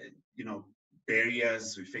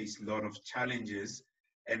 barriers, we face a lot of challenges.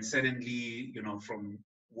 And certainly, from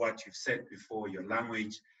what you've said before, your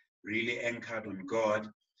language really anchored on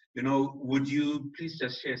God. Would you please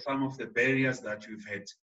just share some of the barriers that you've had,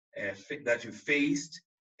 that you faced,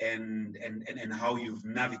 and how you've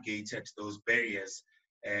navigated those barriers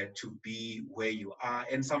to be where you are,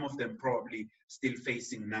 and some of them probably still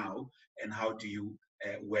facing now, and how do you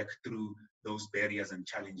work through those barriers and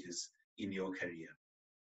challenges in your career?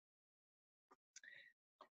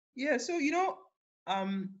 Yeah, so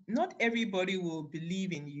not everybody will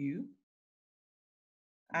believe in you,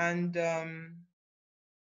 and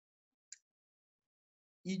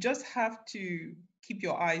you just have to keep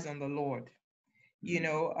your eyes on the Lord.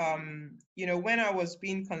 When I was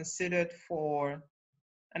being considered for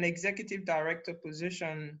an executive director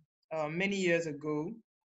position many years ago,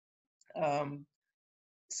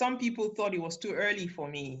 some people thought it was too early for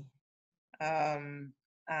me,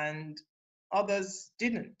 and others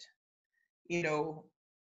didn't.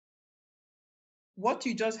 What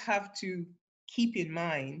you just have to keep in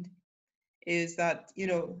mind is that,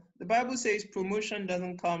 the Bible says promotion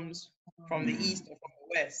doesn't come from the east or from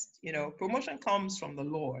the west. Promotion comes from the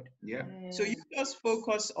Lord. Yeah. So you just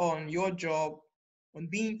focus on your job, on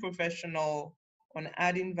being professional, on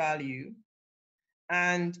adding value,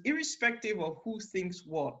 and irrespective of who thinks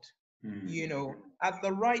what, at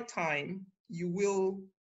the right time, you will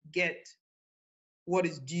get what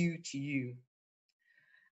is due to you.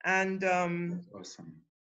 And awesome.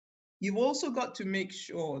 You've also got to make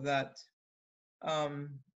sure that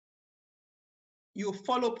you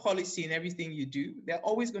follow policy in everything you do. There are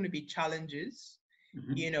always going to be challenges.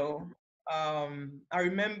 I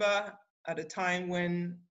remember at a time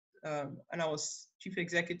when and I was chief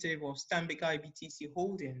executive of Stanbic IBTC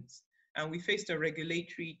Holdings, and we faced a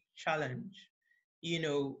regulatory challenge.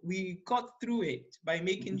 We got through it by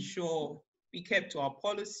making sure we kept to our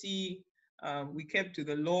policy, we kept to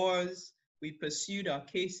the laws, we pursued our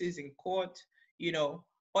cases in court,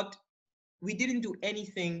 but we didn't do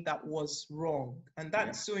anything that was wrong. And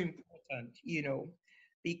that's so important,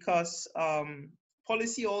 because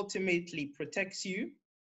policy ultimately protects you,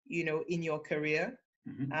 in your career.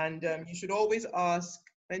 And you should always ask,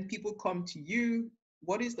 when people come to you,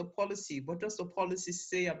 what is the policy? What does the policy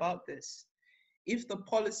say about this? If the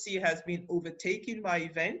policy has been overtaken by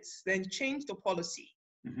events, then change the policy,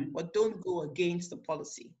 but don't go against the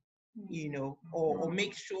policy, or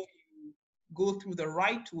make sure you go through the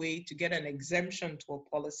right way to get an exemption to a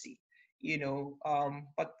policy,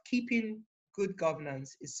 but keeping good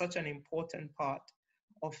governance is such an important part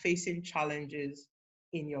of facing challenges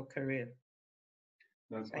in your career.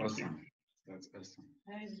 That's Thank awesome. you. That's awesome.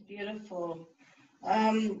 That is beautiful.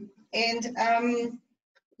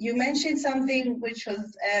 you mentioned something which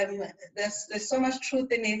was, there's so much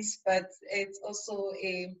truth in it, but it's also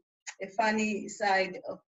a funny side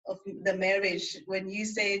of the marriage when you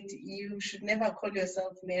said you should never call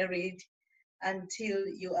yourself married until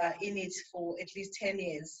you are in it for at least 10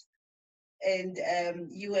 years. And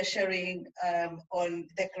you were sharing on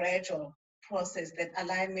the gradual process that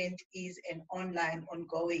alignment is an online,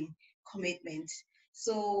 ongoing commitment.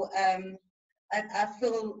 So I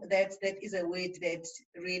feel that that is a word that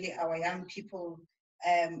really our young people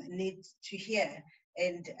need to hear.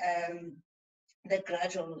 And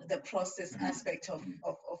the process aspect of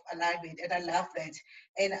alignment, and I love that.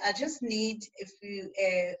 And I just need, if you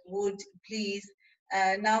would please,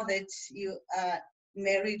 now that you are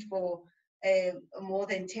married for more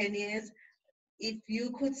than 10 years, if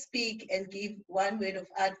you could speak and give one word of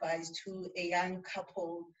advice to a young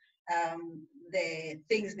couple, the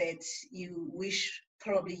things that you wish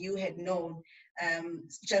probably you had known,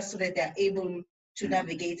 just so that they're able to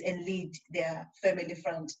navigate and lead their family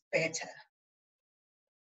front better.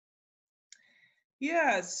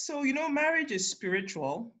 Yeah, so marriage is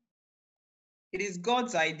spiritual. It is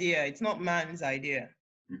God's idea, it's not man's idea.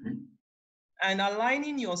 And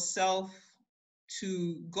aligning yourself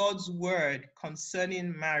to God's word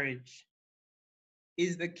concerning marriage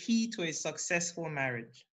is the key to a successful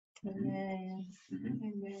marriage. Amen.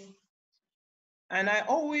 Amen. And I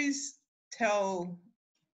always tell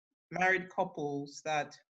married couples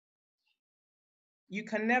that you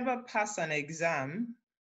can never pass an exam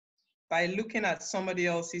by looking at somebody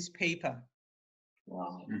else's paper.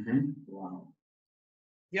 Wow. Wow.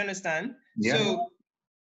 You understand? Yeah. So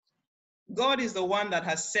God is the one that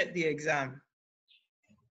has set the exam.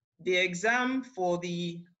 The exam for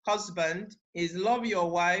the husband is love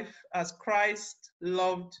your wife as Christ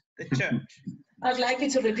loved the church. I'd like you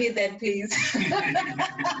to repeat that, please.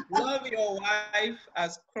 Love your wife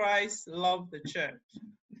as Christ loved the church.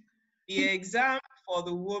 The exam for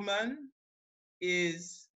the woman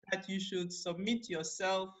is that you should submit to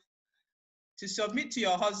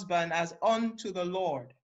your husband as unto the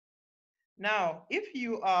Lord. Now, if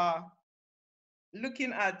you are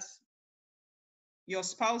looking at your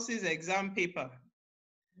spouse's exam paper,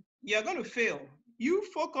 you're going to fail. You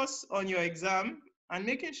focus on your exam and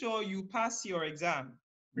making sure you pass your exam.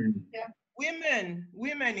 Yeah. Women,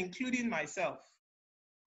 including myself,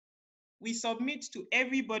 we submit to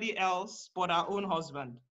everybody else but our own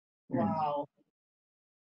husband. Wow.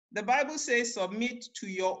 The Bible says submit to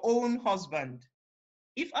your own husband.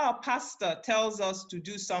 If our pastor tells us to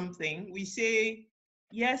do something, we say,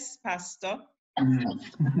 yes, pastor.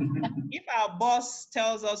 If our boss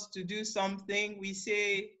tells us to do something, we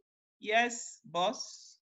say, yes,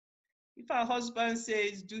 boss. If our husband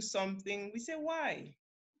says do something, we say, why?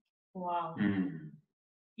 Wow.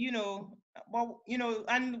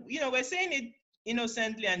 We're saying it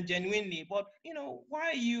innocently and genuinely, but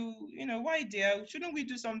why dear, shouldn't we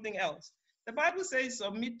do something else? The Bible says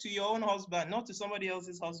submit to your own husband, not to somebody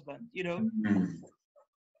else's husband,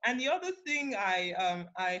 And the other thing I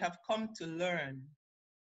have come to learn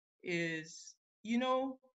is,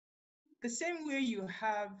 the same way you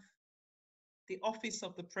have the office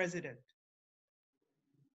of the president.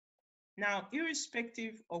 Now,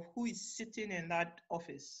 irrespective of who is sitting in that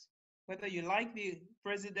office, whether you like the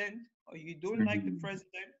president or you don't like the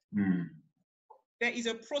president, there is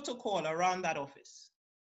a protocol around that office.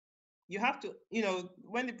 You have to,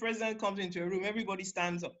 when the president comes into a room, everybody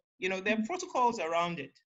stands up. There are protocols around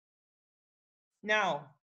it. Now,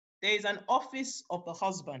 there is an office of the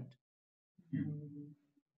husband.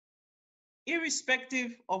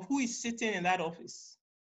 Irrespective of who is sitting in that office,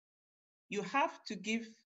 you have to give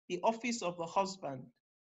the office of the husband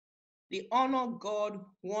the honor God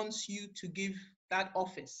wants you to give that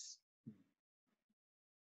office.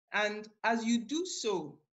 And as you do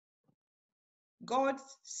so, God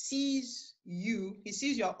sees you, he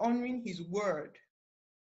sees you're honoring his word,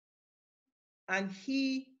 and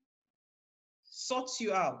he sorts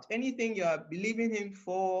you out. Anything you're believing him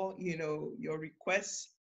for, your requests,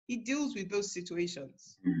 he deals with those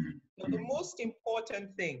situations. But the most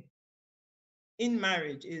important thing in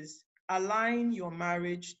marriage is align your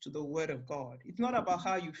marriage to the word of God. It's not about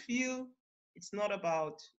how you feel. It's not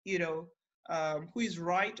about, who is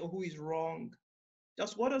right or who is wrong.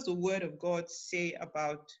 Just what does the word of God say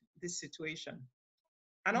about this situation?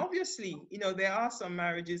 And obviously, there are some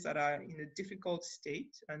marriages that are in a difficult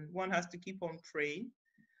state, and one has to keep on praying.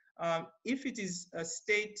 If it is a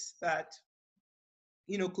state that,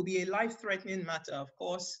 could be a life-threatening matter, of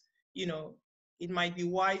course, it might be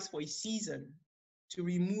wise for a season to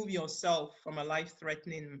remove yourself from a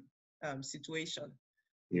life-threatening situation.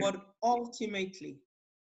 Yeah. But ultimately,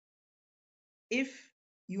 if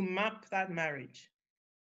you map that marriage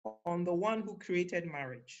on the one who created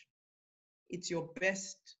marriage, it's your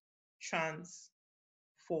best chance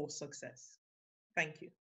for success. Thank you.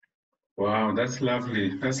 Wow, that's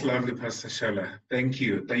lovely. That's lovely, Pastor Shola. Thank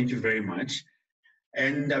you. Thank you very much.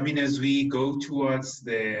 And I mean, as we go towards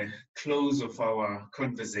the close of our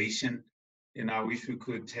conversation, I wish we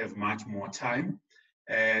could have much more time.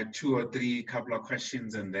 2 or 3 couple of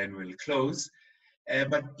questions and then we'll close.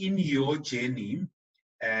 But in your journey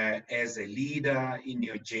as a leader, in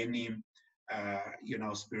your journey,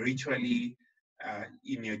 spiritually,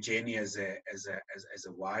 in your journey as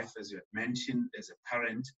a wife, as you have mentioned, as a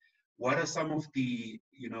parent, what are some of the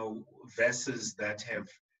verses that have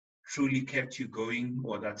truly kept you going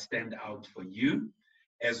or that stand out for you,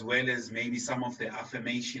 as well as maybe some of the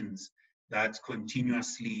affirmations that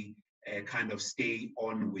continuously kind of stay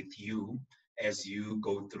on with you as you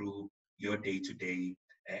go through your day-to-day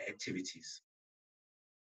activities?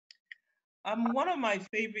 One of my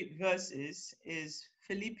favorite verses is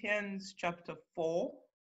Philippians chapter 4,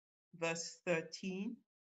 verse 13.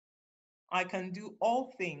 I can do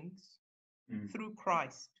all things through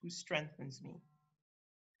Christ who strengthens me.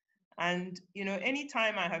 And,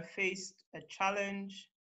 anytime I have faced a challenge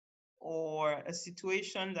or a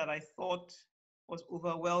situation that I thought was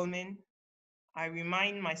overwhelming, I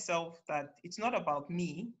remind myself that it's not about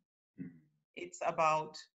me. It's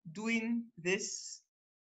about doing this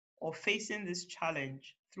or facing this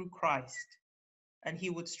challenge through Christ, and he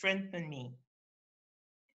would strengthen me.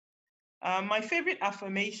 My favorite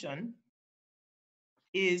affirmation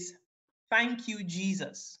is, thank you,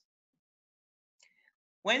 Jesus.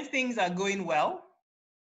 When things are going well,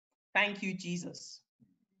 thank you, Jesus.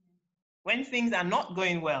 When things are not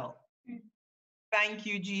going well, thank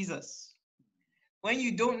you, Jesus. When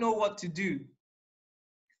you don't know what to do,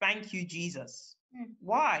 thank you, Jesus.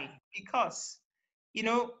 Why? Because,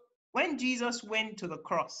 when Jesus went to the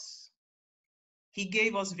cross, he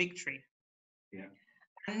gave us victory. Yeah.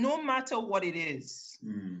 And no matter what it is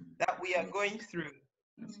that we are going through,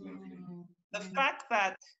 That's lovely. The fact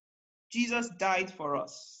that Jesus died for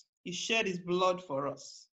us, he shed his blood for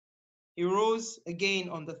us, he rose again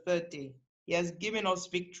on the 3rd day, he has given us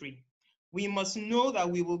victory. We must know that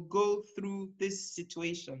we will go through this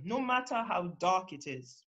situation, no matter how dark it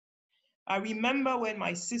is. I remember when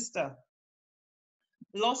my sister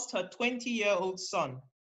lost her 20-year-old son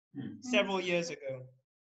several years ago,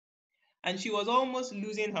 and she was almost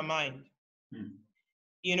losing her mind.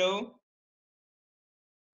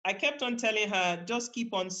 I kept on telling her, just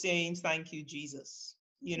keep on saying, thank you, Jesus,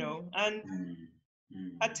 and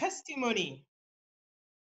her testimony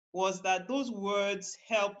was that those words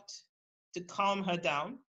helped to calm her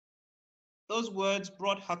down. Those words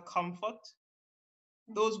brought her comfort.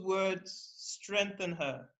 Those words strengthened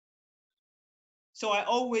her. So I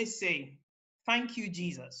always say, thank you,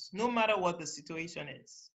 Jesus, no matter what the situation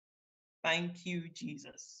is. Thank you,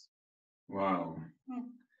 Jesus. Wow.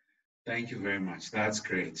 Thank you very much. That's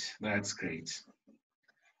great. That's great.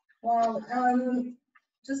 Well,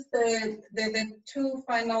 just the 2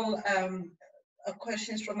 final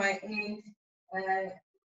questions from my end.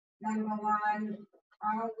 Number 1,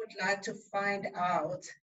 I would like to find out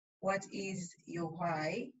what is your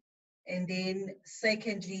why. And then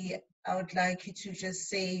secondly, I would like you to just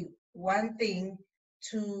say one thing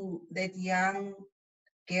to that young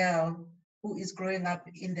girl who is growing up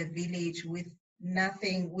in the village with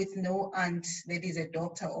nothing, with no aunt that is a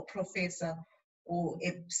doctor or professor or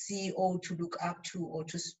a CEO to look up to or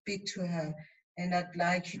to speak to her. And I'd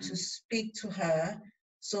like you to speak to her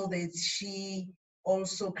so that she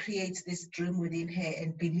also creates this dream within her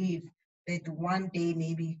and believe that one day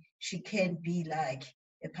maybe she can be like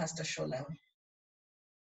a Pastor Shola.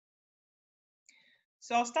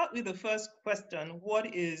 So I'll start with the first question.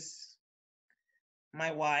 What is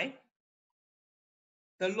my why?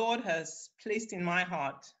 The Lord has placed in my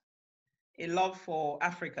heart a love for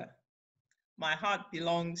Africa. My heart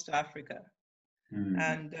belongs to Africa.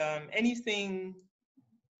 And anything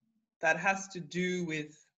that has to do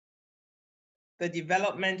with the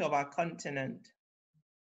development of our continent,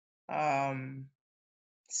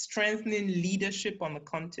 strengthening leadership on the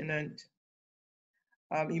continent,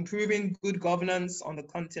 improving good governance on the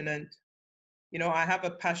continent, I have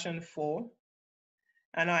a passion for,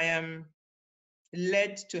 and I am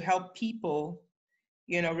led to help people,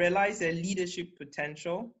 realize their leadership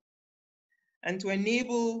potential and to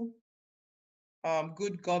enable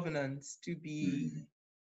good governance to be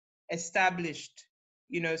established,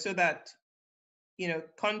 so that,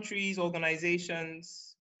 countries,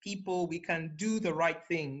 organizations, people, we can do the right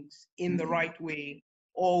things in the right way,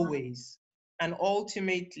 always. And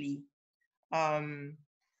ultimately,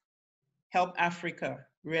 help Africa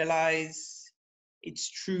realize its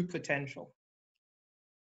true potential.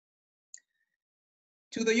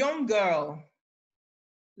 To the young girl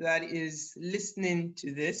that is listening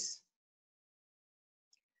to this,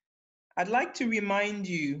 I'd like to remind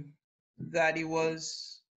you that it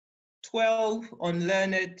was 12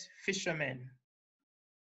 unlearned fishermen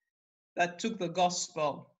that took the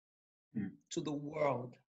gospel to the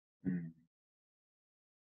world.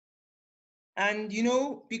 And you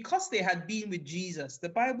know, because they had been with Jesus, the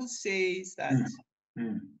Bible says that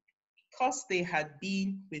because they had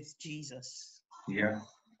been with Jesus,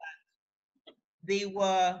 they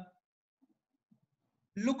were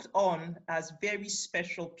looked on as very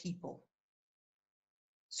special people.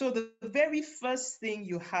 So the very first thing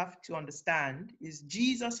you have to understand is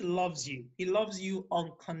Jesus loves you. He loves you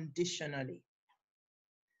unconditionally.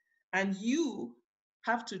 And you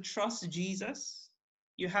have to trust Jesus.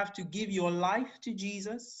 You have to give your life to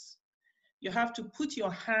Jesus. You have to put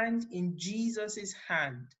your hand in Jesus's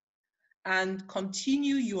hand and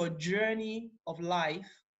continue your journey of life,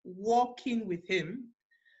 walking with him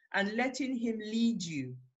and letting him lead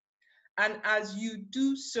you. And as you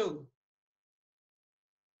do so,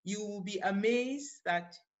 you will be amazed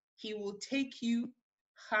that he will take you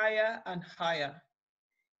higher and higher.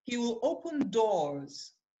 He will open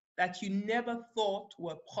doors that you never thought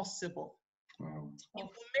were possible. Wow. He will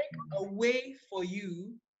make a way for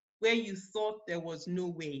you where you thought there was no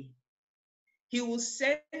way. He will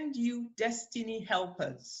send you destiny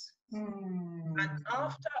helpers. And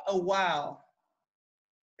after a while,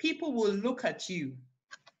 people will look at you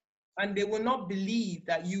and they will not believe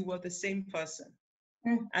that you were the same person.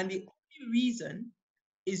 And the only reason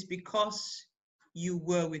is because you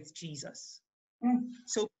were with Jesus.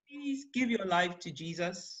 So please give your life to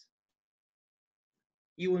Jesus.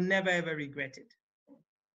 You will never ever regret it.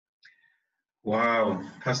 Wow,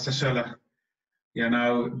 Pastor Sola, you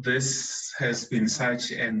know, this has been such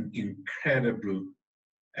an incredible,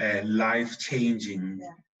 life-changing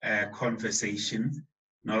conversation.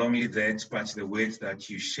 Not only that, but the words that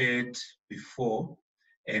you shared before,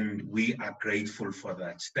 and we are grateful for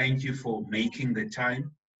that. Thank you for making the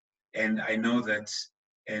time. And I know that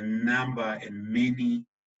a number and many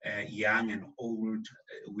young and old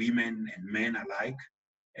women and men alike,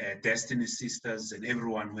 Destiny Sisters and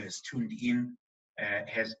everyone who has tuned in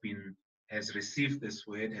has received this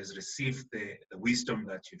word, has received the wisdom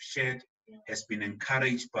that you've shared, has been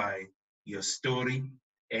encouraged by your story,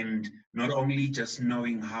 and not only just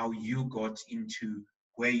knowing how you got into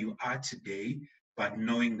where you are today, but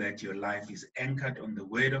knowing that your life is anchored on the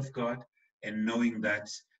word of God, and knowing that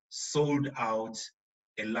sold out,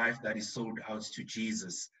 a life that is sold out to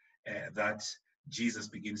Jesus, that Jesus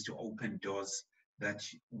begins to open doors that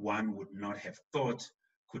one would not have thought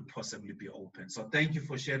could possibly be open. So thank you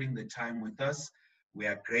for sharing the time with us. We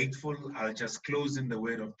are grateful. I'll just close in the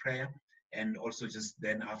word of prayer, and also just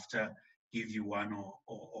then after give you one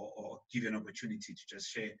or give you an opportunity to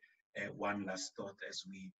just share one last thought as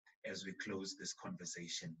we close this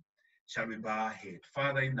conversation. Shall we bow our head?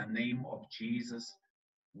 Father, in the name of Jesus,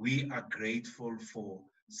 we are grateful for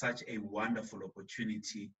such a wonderful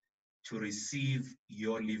opportunity to receive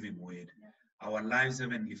your living word. Our lives,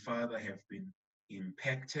 Heavenly Father, have been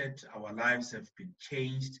impacted. Our lives have been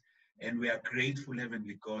changed. And we are grateful,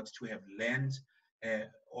 Heavenly God, to have learned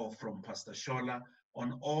or from Pastor Sola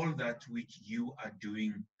on all that which you are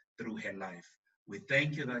doing through her life. We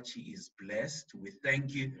thank you that she is blessed. We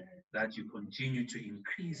thank you that you continue to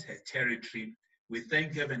increase her territory. We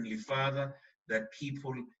thank you, Heavenly Father, that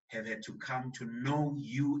people have had to come to know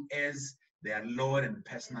you as their Lord and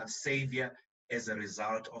personal Savior as a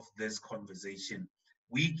result of this conversation.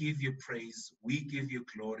 We give you praise, we give you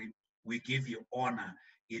glory, we give you honor.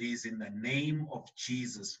 It is in the name of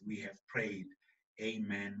Jesus we have prayed.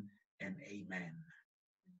 Amen and amen.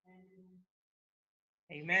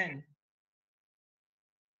 Amen.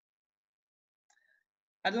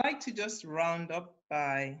 I'd like to just round up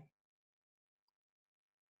by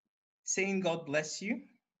saying God bless you.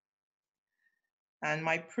 And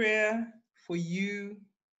my prayer for you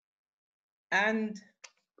and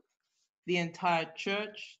the entire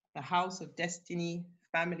church, the House of Destiny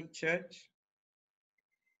Family Church,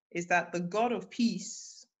 is that the God of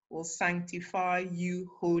peace will sanctify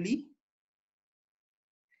you wholly.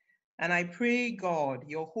 And I pray, God,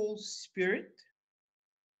 your whole spirit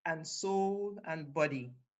and soul and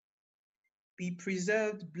body be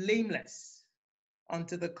preserved blameless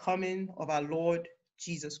unto the coming of our Lord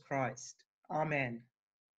Jesus Christ. Amen.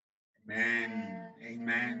 Amen,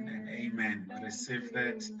 amen, and amen. Receive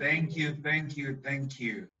that. Thank you, thank you, thank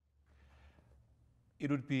you. it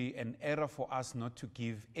would be an error for us not to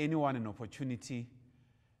give anyone an opportunity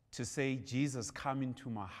to say, Jesus, come into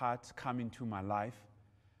my heart, come into my life.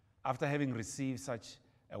 After having received such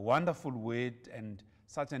a wonderful word and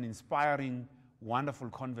such an inspiring, wonderful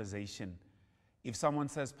conversation, if someone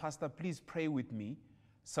says, Pastor, please pray with me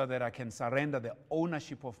so that I can surrender the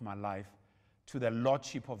ownership of my life to the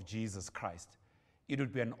Lordship of Jesus Christ, it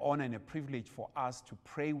would be an honor and a privilege for us to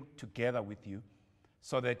pray together with you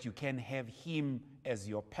so that you can have Him as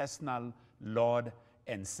your personal Lord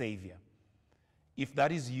and Savior. If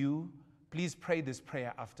that is you, please pray this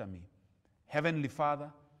prayer after me. Heavenly Father,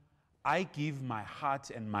 I give my heart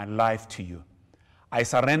and my life to you. I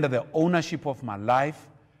surrender the ownership of my life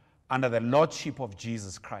under the Lordship of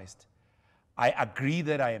Jesus Christ. I agree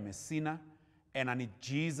that I am a sinner and I need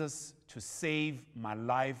Jesus to save my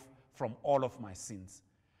life from all of my sins.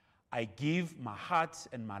 I give my heart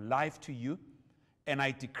and my life to you, and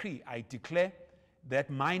I declare that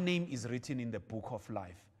my name is written in the book of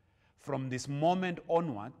life. From this moment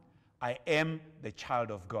onward, I am the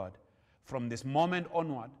child of God. From this moment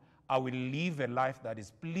onward, I will live a life that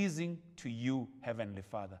is pleasing to you, Heavenly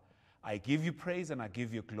Father. I give you praise and I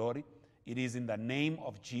give you glory. It is in the name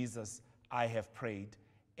of Jesus I have prayed.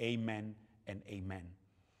 Amen and amen.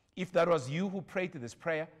 If that was you who prayed this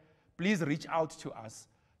prayer, please reach out to us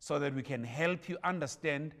so that we can help you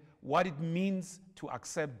understand what it means to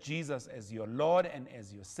accept Jesus as your Lord and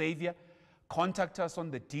as your Savior. Contact us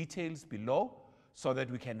on the details below so that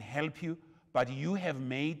we can help you. But you have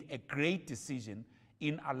made a great decision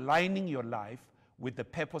in aligning your life with the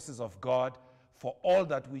purposes of God for all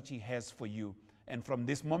that which He has for you. And from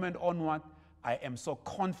this moment onward, I am so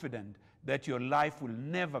confident that your life will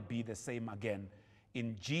never be the same again.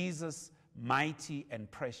 In Jesus' mighty and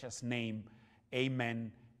precious name,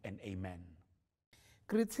 amen and amen.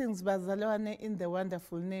 Greetings, bazalwane, in the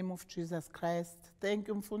wonderful name of Jesus Christ. Thank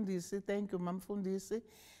you, Mfundisi. Thank you, Mamfundisi,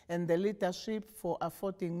 and the leadership for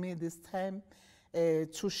affording me this time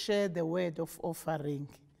to share the word of offering.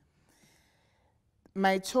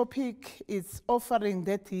 My topic is offering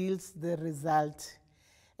that yields the result.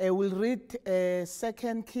 We'll read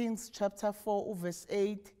 2 Kings chapter 4, verse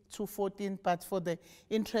 8 to 14, but for the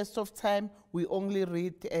interest of time, we only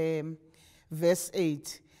read verse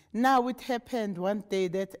 8. Now it happened one day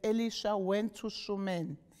that Elisha went to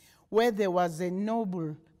Shunem, where there was a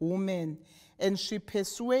noble woman, and she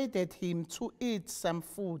persuaded him to eat some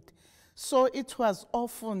food. So it was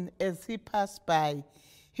often as he passed by,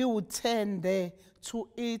 he would turn there to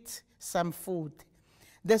eat some food.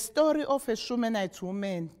 The story of a Shunammite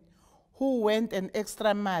woman who went an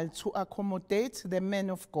extra mile to accommodate the man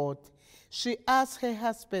of God. She asked her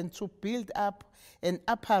husband to build up an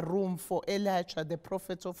upper room for Elijah, the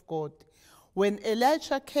prophet of God. When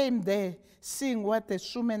Elijah came there, seeing what the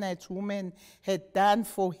Shunammite woman had done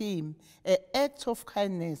for him, an act of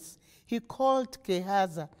kindness, he called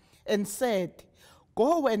Gehazi and said,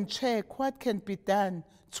 "Go and check what can be done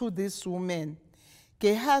to this woman."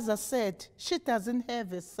 Gehazi said, "She doesn't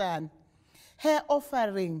have a son." Her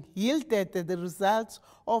offering yielded the results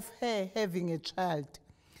of her having a child.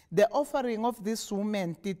 The offering of this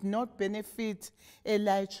woman did not benefit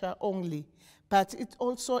Elijah only, but it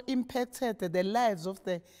also impacted the lives of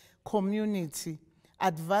the community,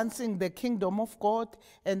 advancing the kingdom of God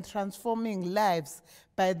and transforming lives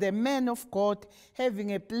by the men of God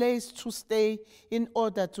having a place to stay in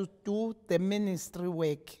order to do the ministry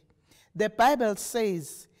work. The Bible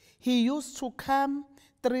says he used to come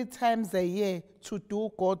 3 times a year to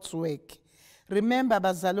do God's work. Remember,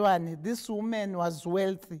 bazalwane, this woman was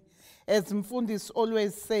wealthy. As Mfundis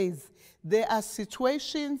always says, there are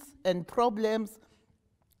situations and problems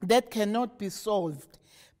that cannot be solved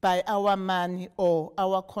by our money or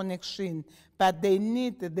our connection, but they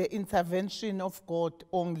need the intervention of God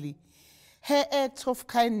only. Her act of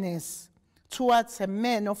kindness towards a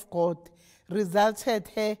man of God resulted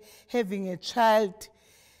her having a child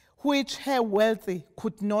which her wealth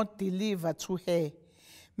could not deliver to her.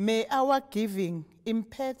 May our giving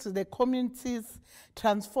impact the communities,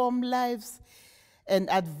 transform lives, and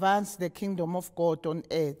advance the kingdom of God on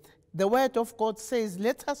earth. The word of God says,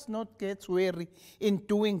 let us not get weary in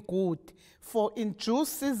doing good, for in due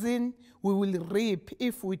season we will reap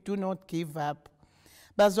if we do not give up.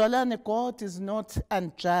 Bazalwane, God is not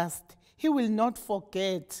unjust. He will not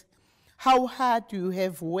forget how hard you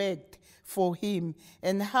have worked for him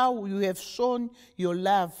and how you have shown your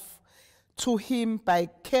love to him by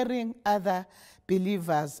carrying other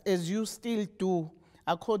believers as you still do,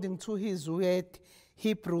 according to his word,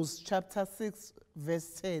 Hebrews chapter 6,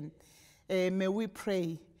 verse 10. May we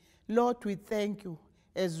pray. Lord, we thank you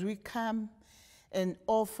as we come and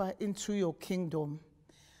offer into your kingdom.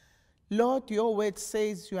 Lord, your word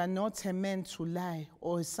says you are not a man to lie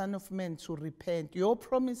or a son of man to repent. Your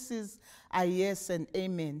promises are yes and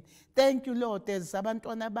amen. Thank you, Lord. There's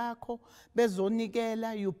abantwana bakho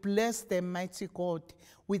bezonikela. You bless them, mighty God.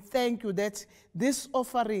 We thank you that this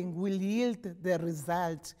offering will yield the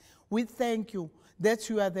result. We thank you that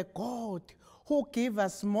you are the God who give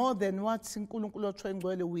us more than what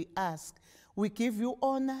we ask. We give you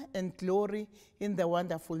honor and glory in the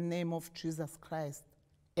wonderful name of Jesus Christ.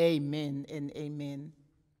 Amen and amen.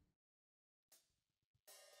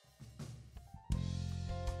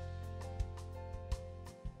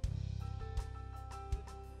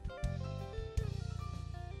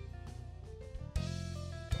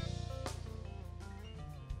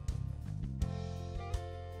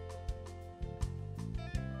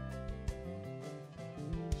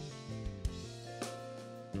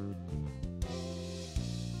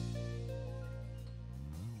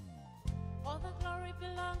 All the glory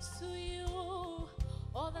belongs to you.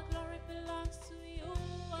 All the glory belongs to you, oh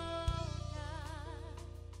God.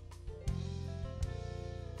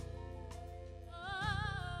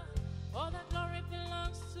 All the glory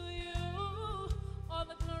belongs to you. All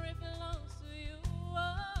the glory belongs to you, oh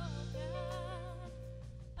God.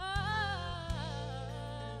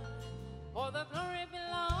 All the glory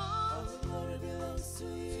belongs to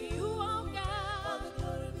you, oh God. All the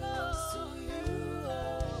glory belongs to you, oh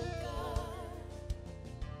God.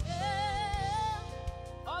 Yeah.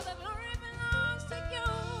 All the glory belongs to you.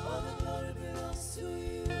 All the glory belongs to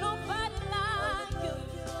you. Nobody like you.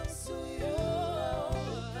 Belongs to you, oh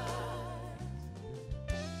God.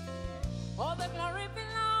 All the glory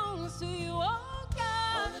belongs to you, oh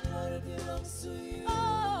God. All the glory belongs to you, oh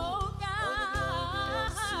God.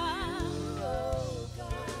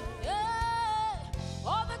 Yeah.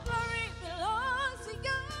 All the glory belongs to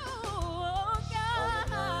you, oh God.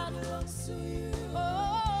 All the glory belongs to you.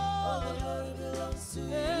 All the glory belongs to you.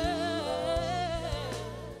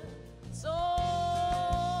 So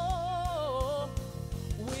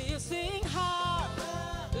we sing hallelujah,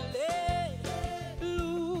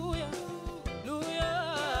 hallelujah,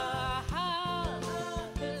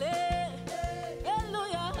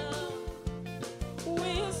 hallelujah.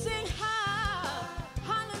 We sing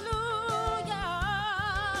hallelujah,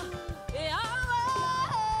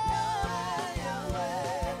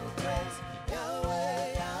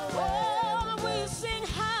 oh, we sing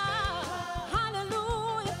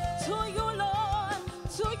hallelujah to you, Lord,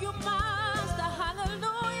 to you, Master.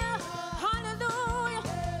 Hallelujah, hallelujah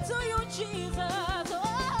to you, Jesus.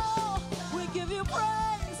 Oh, we give you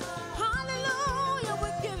praise. Hallelujah, we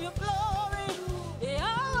give you glory.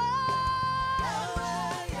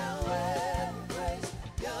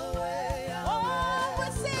 Oh, we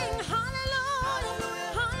sing hallelujah,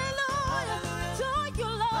 hallelujah to you,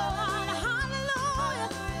 Lord. Hallelujah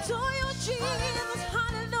to you, Jesus.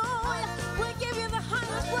 Hallelujah, we give you the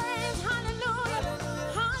highest praise. Hallelujah,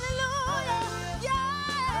 hallelujah,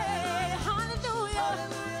 yeah, hallelujah,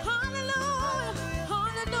 hallelujah,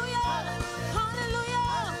 hallelujah, hallelujah,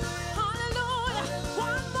 hallelujah.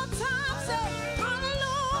 One more time, say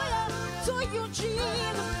hallelujah to you,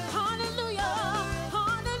 Jesus. Hallelujah,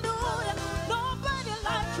 hallelujah. Nobody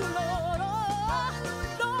like you, Lord. Oh,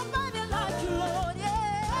 nobody like you, Lord. Yeah.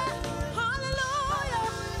 Hallelujah,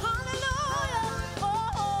 hallelujah. Oh,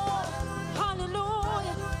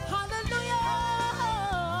 hallelujah, hallelujah.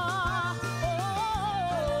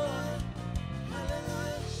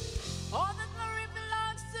 Oh, all the glory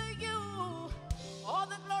belongs to you. All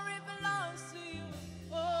the glory belongs to you,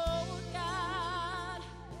 oh God.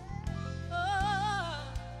 Oh,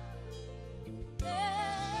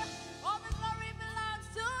 yeah. All the glory belongs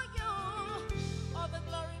to you. All the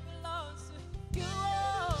glory belongs to you,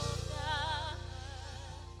 oh God.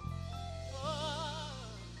 Oh,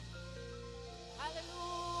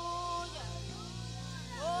 hallelujah.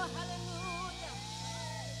 Oh, hallelujah.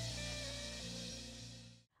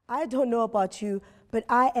 I don't know about you, but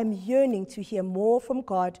I am yearning to hear more from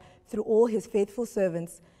God through all his faithful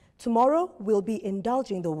servants. Tomorrow, we'll be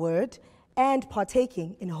indulging the word and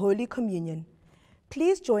partaking in Holy Communion.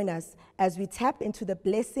 Please join us as we tap into the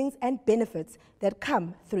blessings and benefits that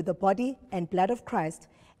come through the body and blood of Christ,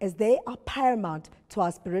 as they are paramount to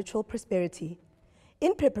our spiritual prosperity.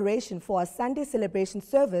 In preparation for our Sunday celebration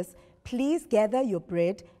service, please gather your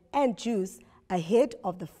bread and juice ahead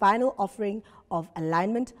of the final offering of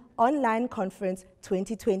Alignment Online Conference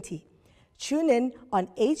 2020. Tune in on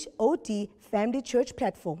HOD Family Church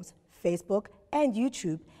platforms, Facebook and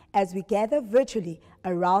YouTube, as we gather virtually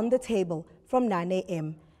around the table from 9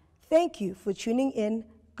 a.m. Thank you for tuning in.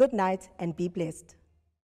 Good night and be blessed.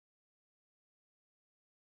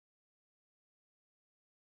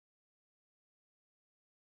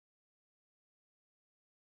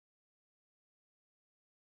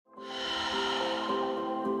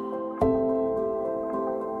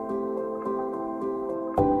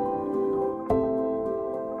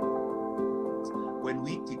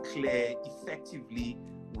 declare, effectively,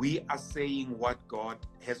 we are saying what God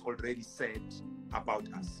has already said about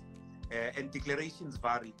us. And declarations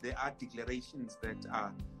vary. There are declarations that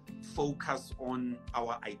are focused on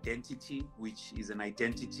our identity, which is an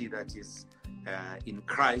identity that is in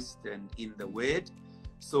Christ and in the Word.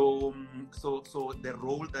 So the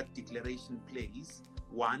role that declaration plays,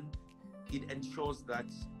 one, it ensures that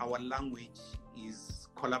our language is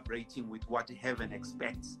collaborating with what heaven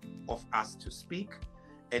expects of us to speak.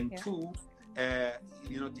 And two,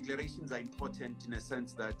 declarations are important in a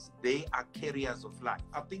sense that they are carriers of life.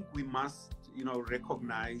 I think we must,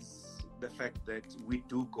 recognize the fact that we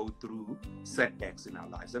do go through setbacks in our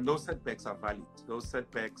lives, and those setbacks are valid. Those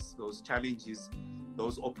setbacks, those challenges,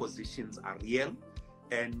 those oppositions are real,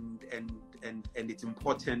 and it's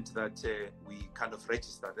important that we kind of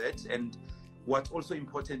register that. And what's also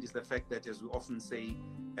important is the fact that, as we often say,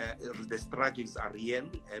 the struggles are real,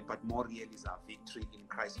 but more real is our victory in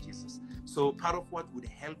Christ Jesus. So part of what would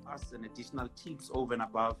help us, and additional tips over and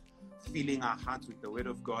above filling our hearts with the Word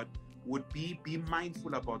of God, would be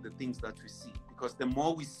mindful about the things that we see. Because the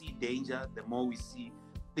more we see danger, the more we see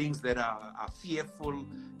things that are fearful,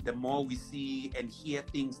 the more we see and hear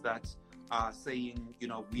things that are saying,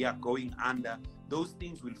 we are going under, those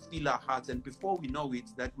things will fill our hearts. And before we know it,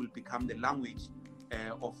 that will become the language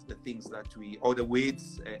of the things that or the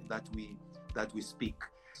words that we speak.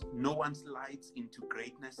 No one slides into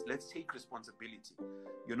greatness. Let's take responsibility.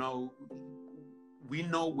 We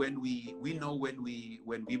know when we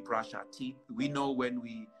brush our teeth. We know when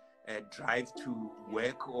we drive to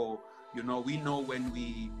work, or we know when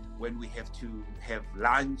we have to have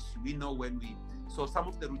lunch. We know when we. So some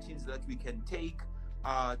of the routines that we can take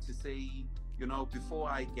to say, before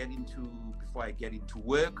I get into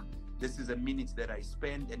work, this is a minute that I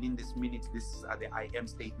spend, and in this minute, these are the I am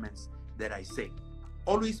statements that I say.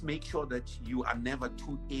 Always make sure that you are never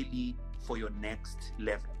too early for your next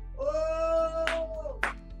level. Oh!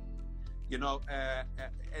 And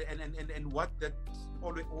what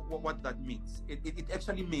that means, it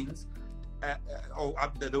actually means,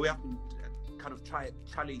 the way I've been kind of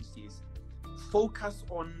challenged is, focus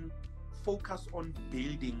on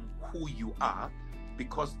building who you are,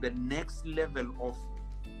 because the next level of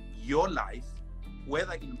your life,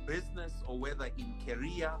 whether in business or whether in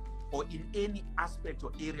career or in any aspect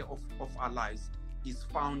or area of our lives, is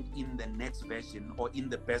found in the next version or in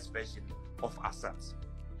the best version of ourselves.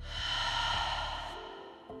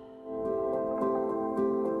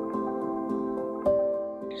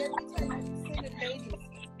 Let me tell you, single ladies,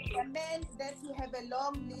 a man that you have a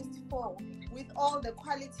long list for, with all the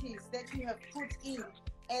qualities that you have put in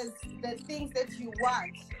as the things that you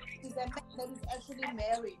want, is a man that is actually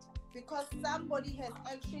married, because somebody has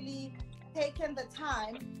actually taken the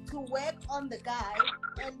time to work on the guy,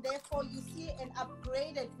 and therefore you see an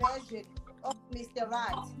upgraded version of Mr.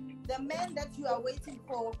 Right. The man that you are waiting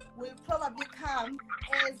for will probably come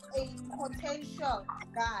as a potential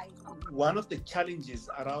guy. One of the challenges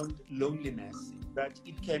around loneliness is that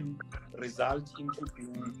it can result into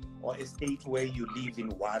being, or a state where you live in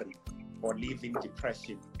worry or live in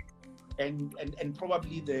depression, and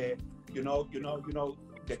probably the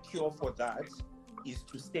the cure for that is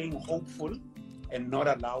to staying hopeful and not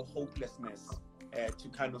allow hopelessness to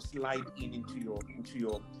kind of slide into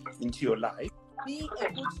your life. Be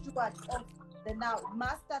a good steward of the now.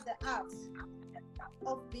 Master the art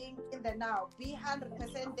of being in the now. Be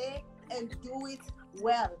 100% there and do it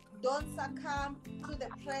well. Don't succumb to the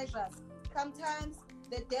pressures. Sometimes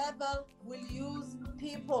the devil will use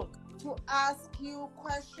people to ask you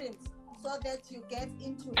questions so that you get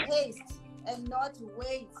into haste and not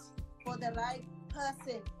wait for the right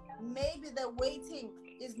person. Maybe the waiting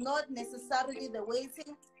is not necessarily the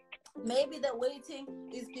waiting. Maybe the waiting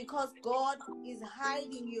is because God is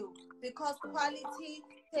hiding you, because quality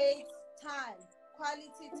takes time.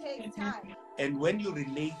 Quality takes time. And when you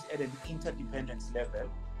relate at an interdependence level,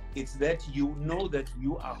 it's that you know that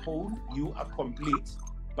you are whole, you are complete,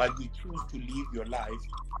 but you choose to live your life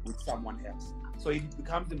with someone else. So it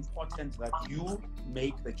becomes important that you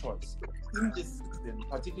make the choice. In this season,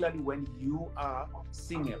 particularly when you are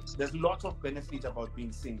single, there's a lot of benefit about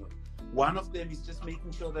being single. One of them is just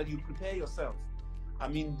making sure that you prepare yourself. I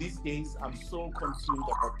mean, these days, I'm so consumed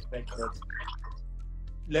about the fact that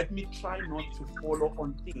let me try not to follow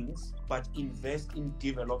on things, but invest in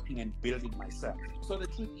developing and building myself. So the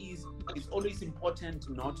truth is, it's always important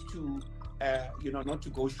not to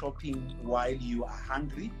go shopping while you are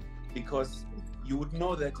hungry, because you would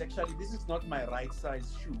know that actually this is not my right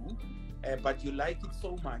size shoe, but you like it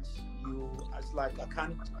so much, it's like I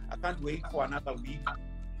can't wait for another week.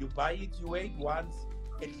 You buy it, you wait once,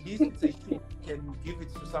 at least they can give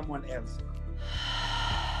it to someone else.